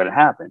exactly what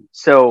happened.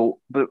 So,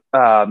 but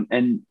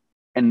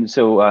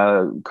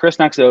so Chris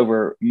knocks it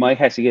over. Mike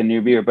has to get a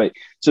new beer. But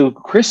so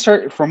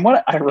from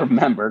what I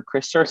remember,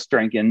 Chris starts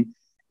drinking.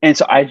 And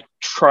so I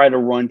try to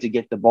run to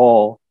get the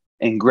ball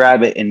and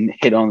grab it and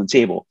hit on the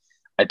table.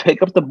 I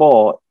pick up the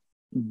ball,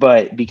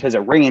 but because it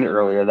rained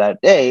earlier that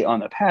day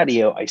on the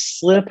patio, I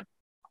slip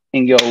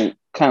and go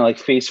kind of like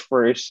face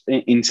first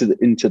into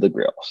the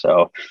grill.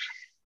 So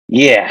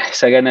yeah,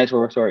 so I got a nice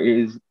overstory.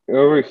 It was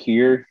over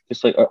here,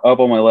 just like up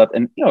on my left,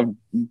 and I'm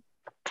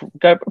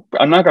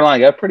not gonna lie, I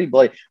got pretty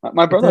bloody.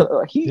 My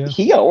brother,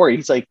 he got worried.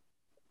 He's like,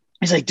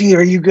 dude,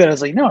 are you good? I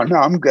was like, no,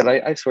 I'm good.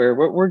 I swear,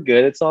 we're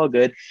good. It's all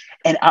good.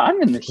 And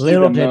I'm in the heat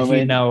little of the did moment.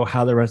 he know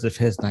how the rest of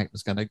his night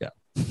was gonna go.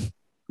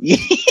 Yeah.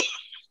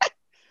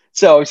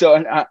 So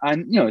I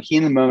he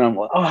in the moment, I'm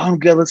like, oh, I'm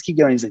good. Let's keep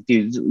going. He's like,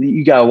 dude,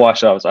 you gotta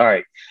wash it off. I was all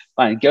right.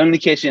 Fine, go in the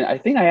kitchen. I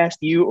think I asked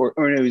you, or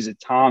no, it was a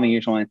Tommy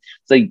or something.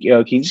 It's like,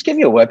 can you just give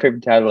me a wet paper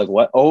towel? Like,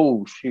 what?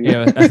 Oh, shoot.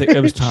 Yeah, I think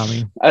it was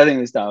Tommy. I think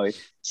it was Tommy.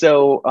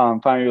 So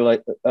finally,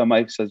 like,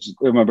 Mike says,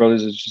 my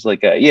brother's just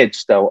like,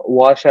 just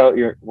wash out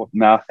your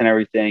mouth and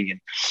everything.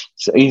 And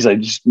so he's like,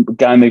 just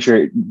gotta make sure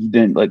you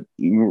didn't like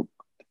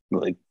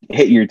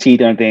hit your teeth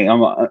or anything.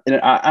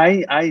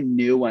 I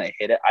knew when I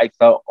hit it, I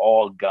felt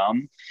all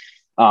gum.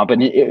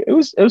 But it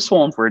was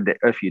swollen for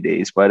a few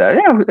days. But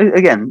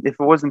again, if it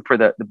wasn't for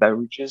the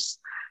beverages,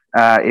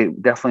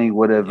 it definitely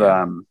would have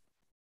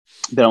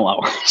been a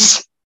lot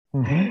worse.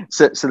 Mm-hmm.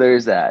 So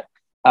there's that.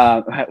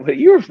 What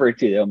you referred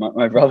to, though,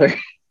 my brother,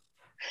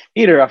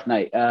 he had a rough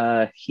night.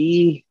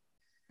 The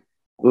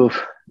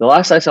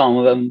last I saw him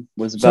with him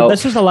was about.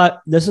 So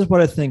this is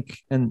what I think,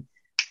 and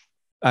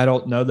I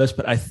don't know this,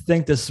 but I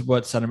think this is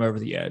what sent him over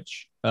the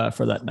edge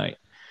for that night.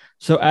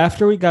 So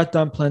after we got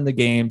done playing the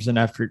games, and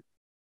after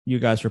you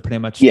guys were pretty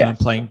much done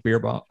playing beer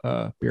ball.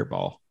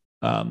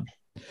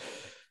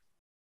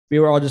 We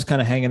were all just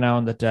kind of hanging out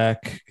on the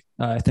deck.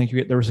 I think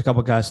there was a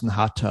couple guys in the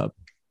hot tub,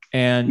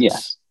 and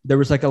there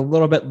was like a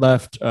little bit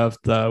left of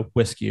the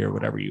whiskey or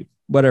whatever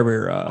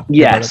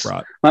yes,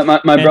 brought.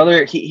 My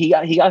brother he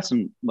got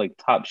some like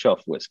top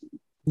shelf whiskey.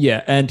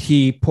 Yeah, and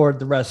he poured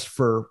the rest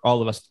for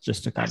all of us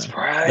just to kind of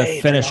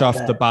finish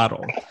off the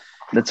bottle.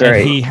 That's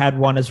right. And he had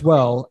one as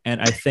well, and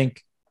I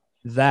think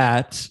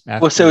that so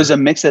it was a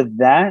mix of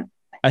that.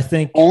 I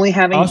think only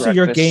having also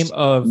your game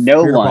of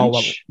no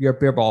lunch. Your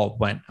beer ball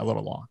went a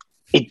little long.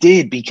 It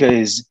did,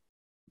 because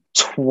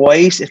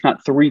twice, if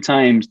not 3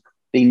 times,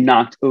 they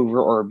knocked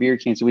over our beer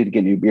cans, so we had to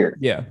get new beer.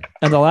 Yeah,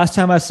 and the last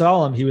time I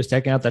saw him, he was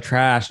taking out the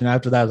trash, and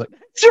after that, I was like,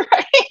 "That's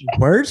right.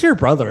 Where's your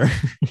brother?"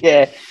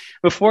 Yeah.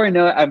 Before I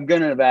know it, I'm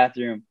going to the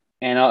bathroom,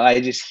 and I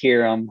just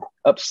hear him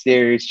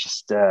upstairs,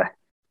 just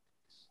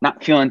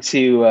not feeling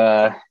too.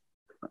 Not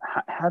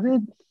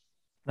feeling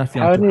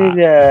feeling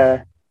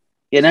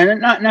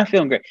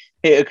great.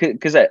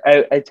 Because I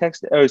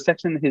was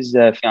texting his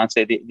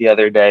fiance the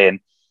other day, and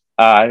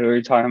we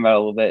were talking about it a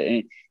little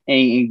bit,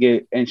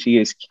 and she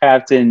goes,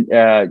 Captain,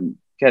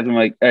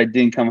 like, I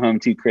didn't come home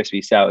too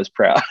crispy, so I was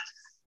proud.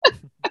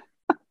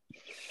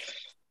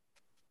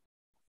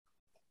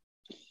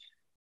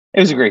 It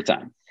was a great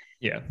time.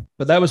 Yeah,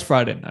 but that was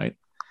Friday night.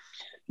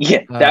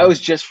 Yeah, that was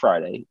just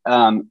Friday.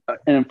 And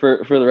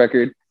for the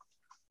record,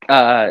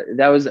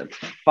 that was at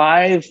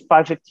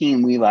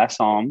 5:15 we last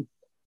saw him.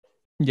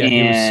 Yeah,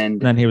 and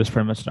then he was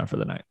pretty much done for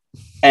the night.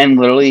 And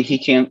literally,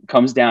 he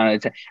comes down.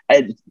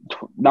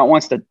 Not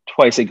once, but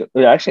twice.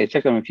 Actually, I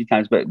checked him a few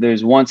times, but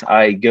there's once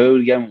I go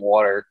to get him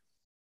water.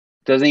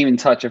 Doesn't even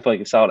touch it for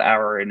like a solid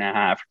hour and a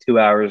half, 2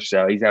 hours or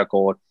so. He's out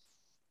cold.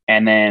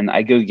 And then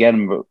I go get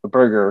him a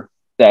burger.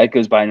 That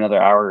goes by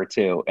another hour or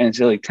two, and it's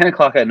like 10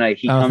 o'clock at night.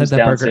 He comes down.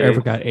 That burger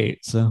ever got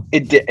ate, so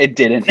it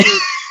didn't.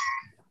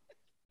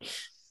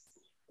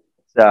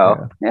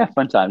 So yeah,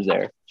 fun times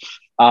there.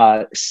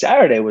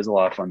 Saturday was a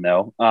lot of fun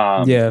though.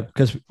 Yeah,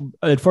 because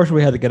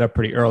unfortunately we had to get up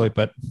pretty early,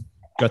 but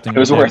good thing it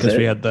was worth it.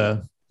 We had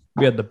the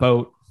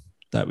boat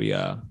that we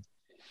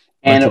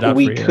and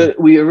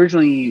we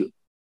originally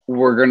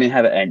were going to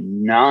have it at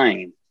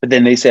 9, but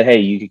then they said, hey,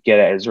 you could get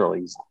it as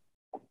early as,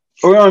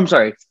 or I'm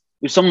sorry,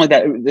 it was something like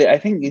that. I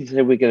think they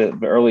said we could as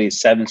early as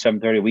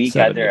 7:30. We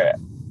got there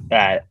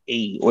at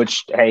 8,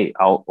 which, hey,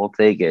 we'll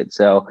take it.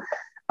 So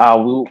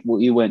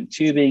we went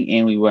tubing,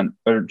 and we went,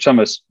 or some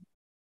of us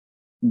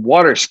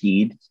water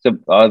skied.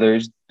 Some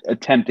others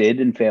attempted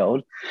and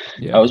failed.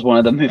 Yeah. I was one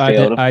of them who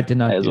failed. I did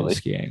not do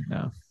skiing.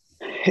 No,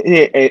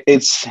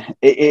 it's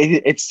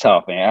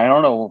tough, man. I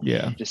don't know.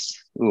 Yeah,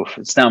 it's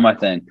not my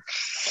thing.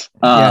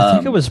 I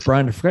think it was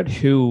Brian. I forget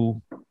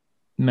who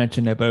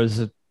mentioned it, but it was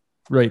a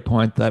great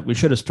point that we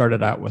should have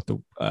started out with the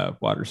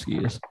water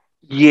skis.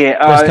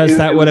 Yeah, because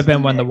that would have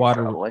been when the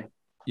water. Probably.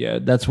 Yeah,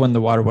 that's when the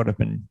water would have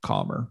been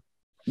calmer.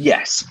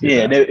 Yes,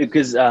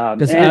 because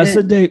as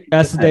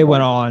the day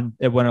went on,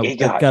 it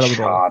got a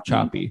little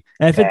choppy.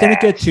 And if it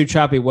didn't get too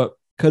choppy, what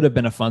could have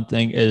been a fun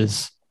thing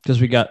is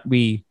because we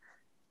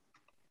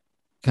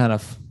kind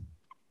of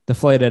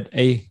deflated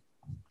a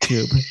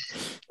tube,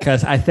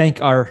 because I think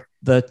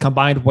the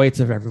combined weights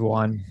of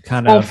everyone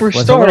kind of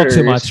was a little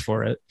too much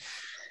for it.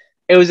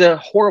 It was a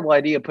horrible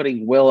idea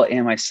putting Will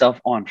and myself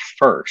on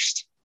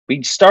first.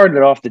 We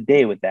started off the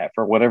day with that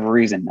for whatever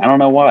reason. I don't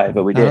know why,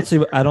 but we did.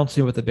 I don't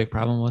see what the big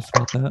problem was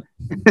about that.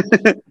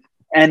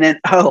 And then,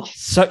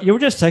 so you were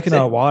just taking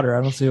out water.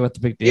 I don't see what the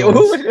big deal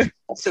is.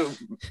 So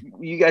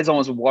you guys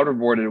almost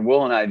waterboarded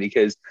Will and I,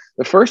 because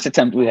the first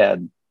attempt we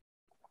had,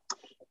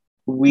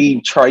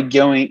 we tried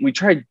sitting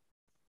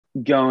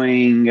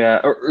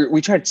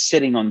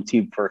on the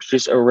tube first,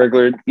 just a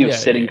regular,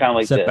 sitting kind of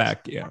like sit this.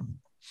 Back, yeah.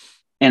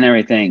 And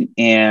everything.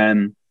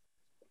 And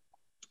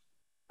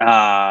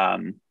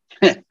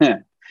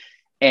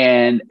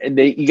and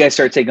you guys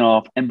start taking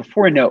off, and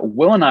before I know it,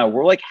 Will and I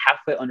were like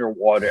halfway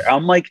underwater.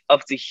 I'm like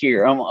up to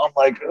here. I'm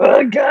like,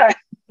 oh god.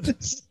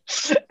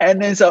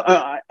 And then so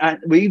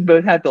we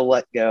both had to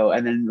let go,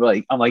 and then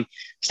I'm like,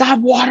 stop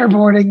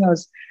waterboarding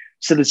us.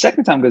 So the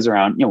second time goes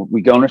around,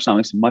 we go on our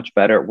stomachs, much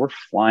better. We're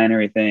flying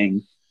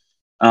everything.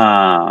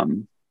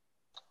 And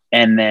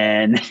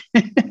then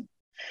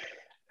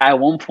at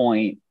one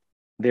point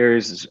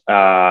there's just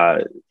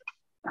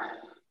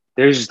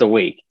a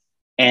wake.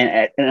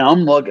 And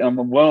I'm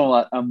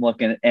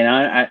looking,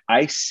 and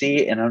I see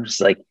it, and I'm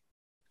just like,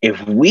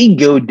 if we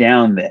go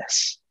down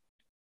this,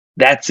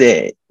 that's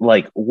it.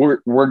 Like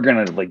we're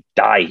gonna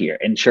die here.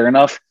 And sure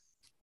enough,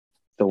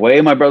 the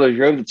way my brother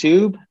drove the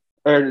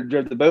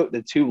boat,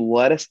 the tube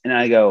led us, and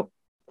I go,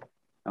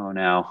 oh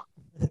no.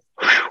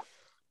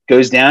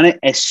 Goes down it.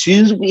 As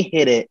soon as we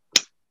hit it,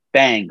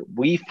 bang,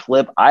 we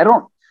flip. I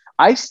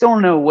still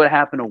don't know what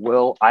happened to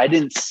Will. I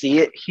didn't see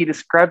it. He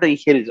described that he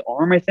hit his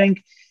arm, I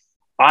think.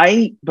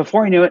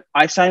 Before I knew it,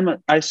 I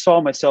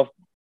saw myself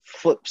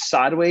flip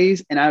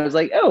sideways, and I was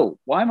like, oh,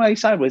 why am I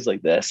sideways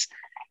like this?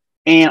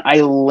 And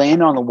I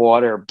land on the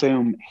water,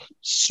 boom,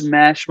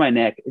 smash my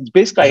neck. It's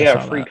basically I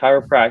got a free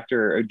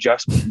chiropractor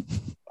adjustment.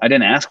 I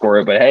didn't ask for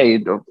it, but hey,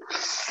 there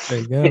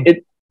you go.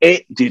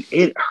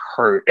 It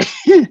hurt.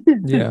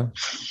 Yeah.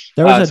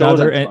 There was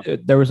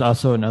there was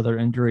also another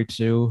injury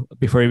too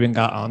before we even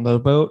got on the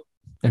boat.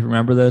 if you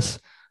remember this,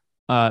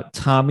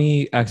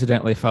 Tommy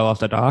accidentally fell off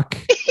the dock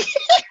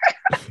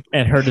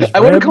and hurt his ribs. I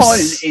wouldn't call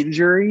it an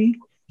injury.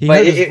 He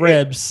hurt his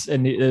ribs,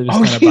 and it was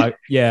kind of about,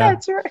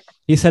 That's right.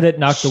 He said it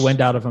knocked the wind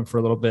out of him for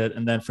a little bit,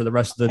 and then for the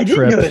rest of the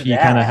trip, he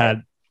kind of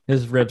had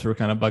his ribs were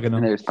kind of bugging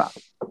him.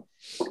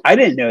 I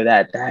didn't know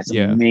that. That's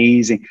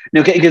amazing.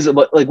 No, because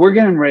like we're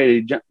getting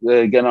ready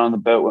to get on the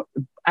boat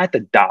at the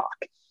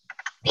dock.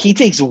 He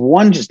takes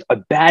just a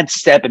bad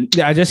step, and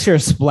I just hear a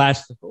splash.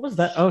 What was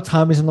that? Oh,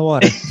 Tommy's in the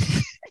water.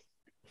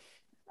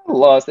 I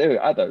lost it.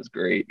 I thought it was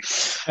great.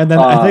 And then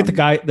I think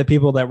the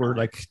people that were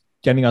like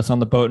getting us on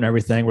the boat and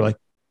everything were like,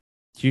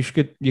 you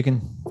should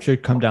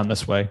come down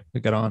this way to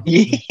get on.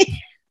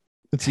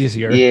 It's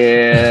easier.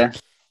 Yeah.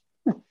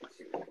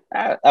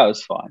 that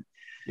was fun.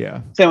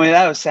 Yeah. So anyway,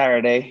 that was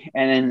Saturday,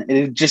 and then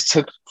it just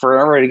took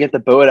forever to get the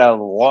boat out of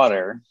the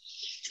water.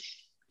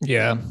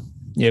 Yeah.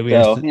 Yeah, we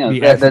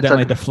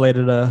accidentally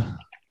deflated a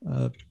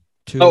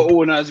tube.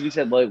 Oh, and as we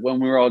said, like when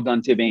we were all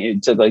done tubing,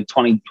 it took like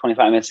 20,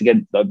 25 minutes to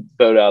get the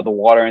boat out of the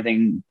water,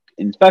 anything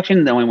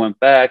inspection. Then we went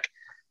back,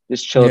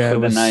 just chilled for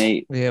the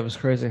night. Yeah, it was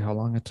crazy how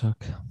long it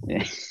took.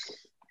 Yeah.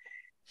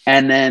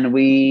 And then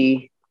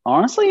we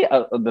honestly,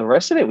 the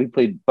rest of it, we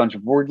played a bunch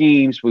of board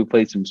games. We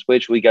played some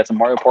Switch. We got some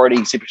Mario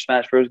Party, Super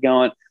Smash Bros.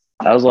 Going.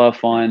 That was a lot of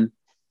fun.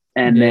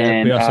 And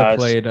then we also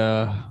played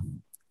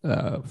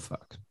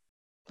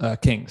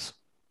Kings.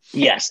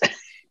 Yes.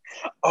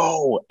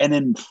 Oh, and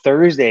then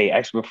Thursday,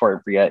 actually, before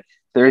I forget,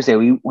 Thursday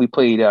we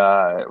played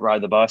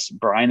Ride the Bus.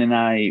 Brian and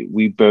I,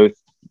 we both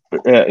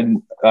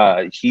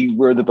he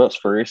rode the bus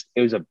first.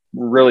 It was a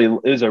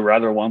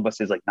rather long bus.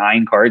 It was like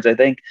 9 cards, I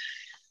think.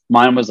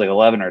 Mine was like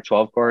 11 or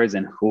 12 cards,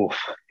 and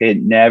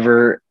it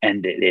never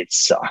ended. It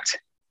sucked.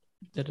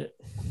 Did it?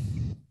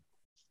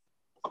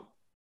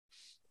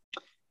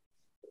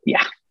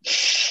 Yeah.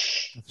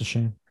 That's a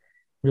shame.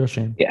 Real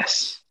shame.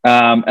 Yes.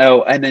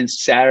 And then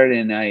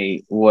Saturday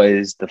night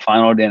was the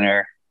final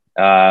dinner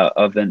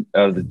of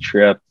the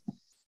trip.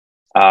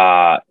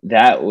 That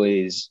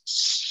was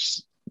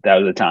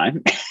a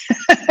time.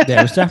 Yeah,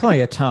 it was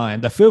definitely a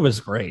time. The food was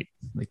great.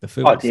 Like the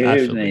food was it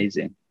was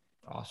amazing.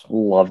 Awesome.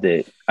 Loved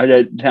it. I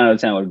did 10 out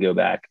of 10 would go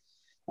back.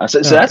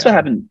 So that's what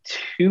happened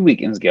 2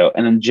 weekends ago.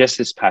 And then just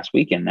this past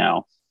weekend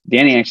now,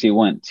 Danny actually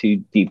went to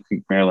Deep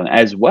Creek, Maryland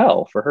as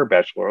well for her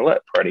bachelorette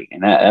party.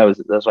 And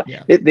that's why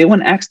they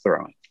went axe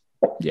throwing.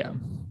 Yeah.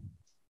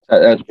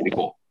 That was pretty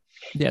cool.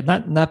 Yeah,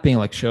 not being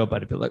like show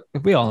buddy, but like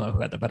we all know who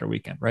had the better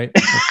weekend, right?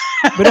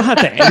 Like, we don't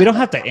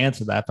have to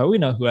answer that, but we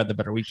know who had the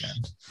better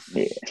weekend.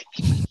 Yeah.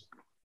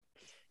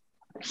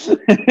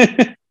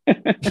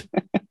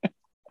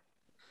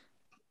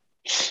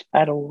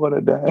 I don't want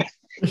to die.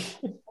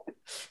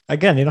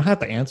 Again, you don't have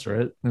to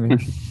answer it. I mean,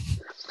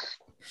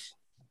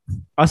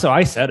 also,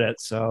 I said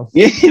it, so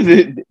yeah,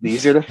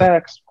 these are the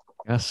facts.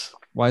 Yes,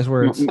 wise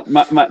words.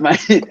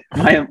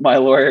 My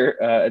lawyer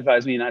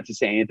advised me not to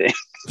say anything.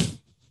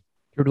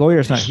 Your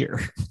lawyer's not here.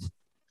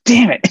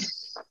 Damn it.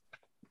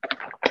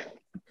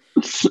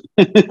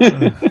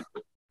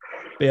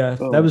 Yeah,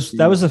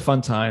 that was a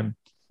fun time.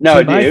 No,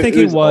 so I think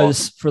it was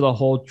awesome. For the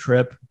whole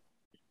trip.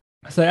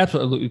 So I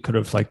absolutely could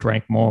have like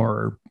drank more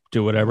or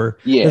do whatever.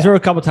 Yeah, there were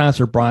a couple times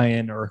where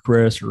Brian or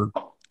Chris or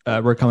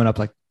we're coming up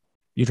like,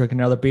 you drink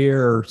another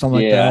beer or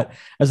something like that. I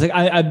was like,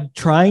 I'm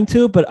trying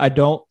to, but I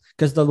don't,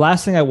 because the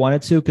last thing I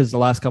wanted to, because the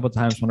last couple of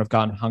times when I've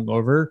gotten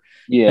hungover,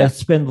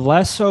 it's been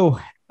less so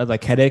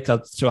like headaches.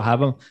 I'll still have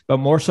them, but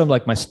more so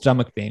like my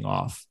stomach being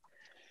off.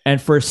 And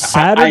for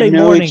Saturday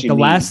morning, the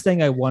last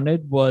thing I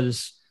wanted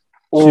was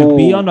to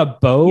be on a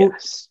boat,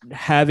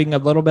 having a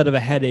little bit of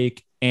a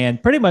headache,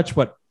 and pretty much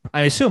what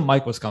I assume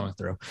Mike was going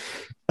through.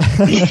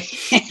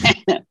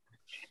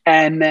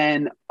 And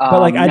then, but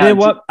like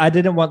I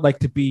didn't want like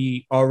to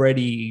be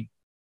already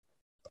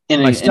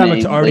my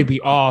stomach to already be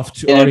off,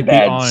 to already be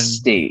on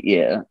state,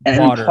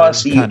 and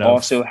plus you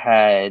also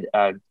had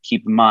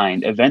keep in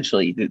mind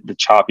eventually the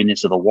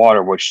choppiness of the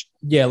water, which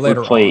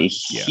later would play a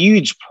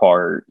huge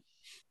part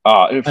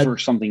for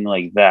something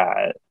like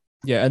that.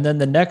 Yeah, and then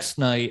the next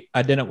night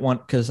I didn't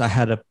want, because I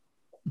had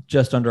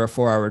just under a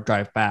 4-hour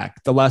drive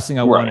back. The last thing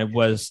I wanted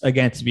was,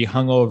 again, to be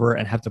hungover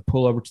and have to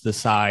pull over to the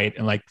side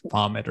and like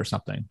vomit or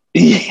something.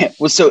 Yeah.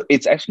 Well, so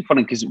it's actually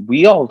funny because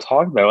we all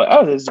talked about, like,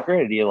 oh, this is a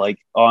great idea. Like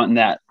on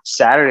that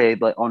Saturday,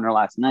 like on our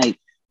last night,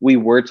 we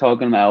were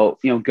talking about,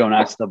 going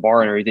out to the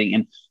bar and everything.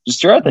 And just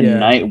throughout the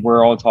night,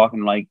 we're all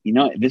talking like,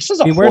 this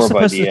is a horrible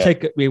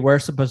idea. We were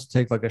supposed to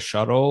take like a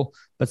shuttle,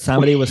 but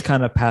somebody was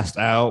kind of passed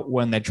out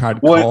when they tried to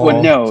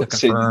call to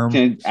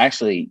confirm.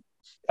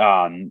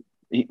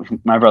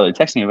 My brother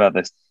texted me about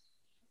this.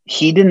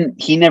 He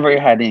never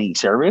had any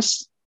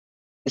service,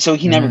 so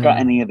he never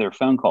got any of their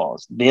phone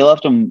calls. They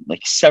left him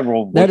like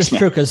several. That is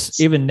true, because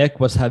even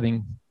Nick was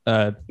having he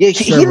had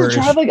to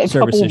drive like a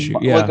couple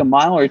like a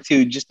mile or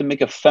two just to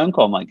make a phone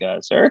call. I'm like,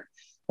 sir,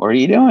 what are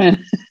you doing?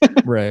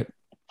 Right.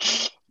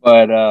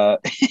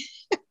 But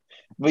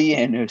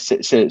yeah, no. So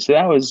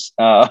that was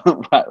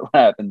what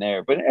happened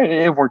there, but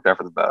it worked out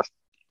for the best.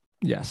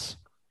 Yes.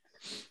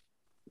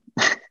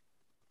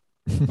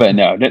 But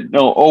no,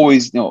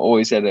 always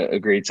had a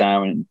great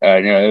time,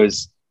 and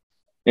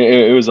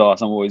it was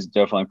awesome. Always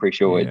definitely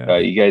appreciate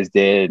what you guys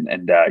did,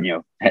 and I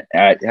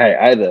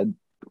had a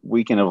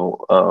weekend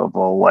of a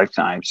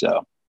lifetime,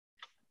 so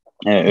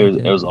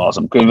it was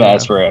awesome. Couldn't have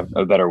asked for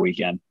a better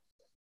weekend.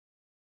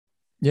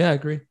 Yeah, I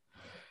agree.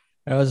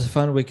 It was a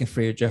fun weekend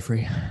for you,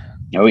 Jeffrey.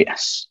 Oh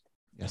yes.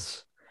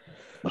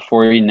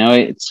 Before you know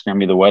it, it's gonna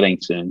be the wedding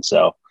soon.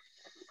 So,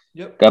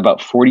 got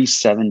about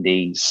 47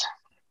 days.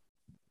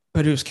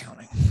 But who's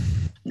counting?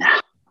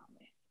 Nah.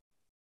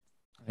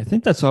 I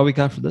think that's all we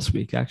got for this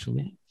week.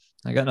 Actually,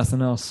 I got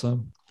nothing else.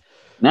 So,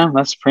 no,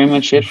 that's pretty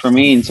much it for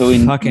me. Until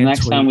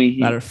next time we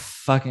better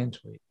fucking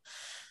tweet.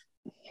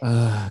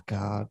 Oh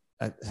God.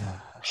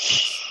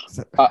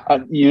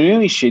 You know what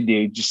we should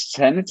do? Just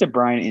send it to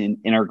Brian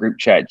in our group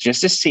chat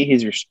just to see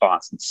his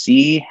response and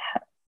see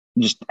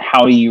just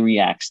how he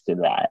reacts to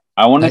that.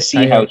 I want to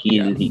see how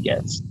heated he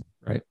gets.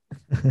 Right.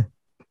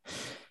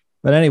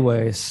 But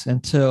anyways,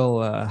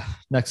 until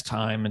next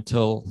time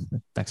Jeff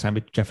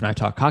and I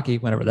talk hockey,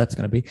 whenever that's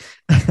going to be,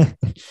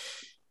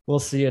 we'll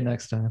see you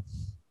next time.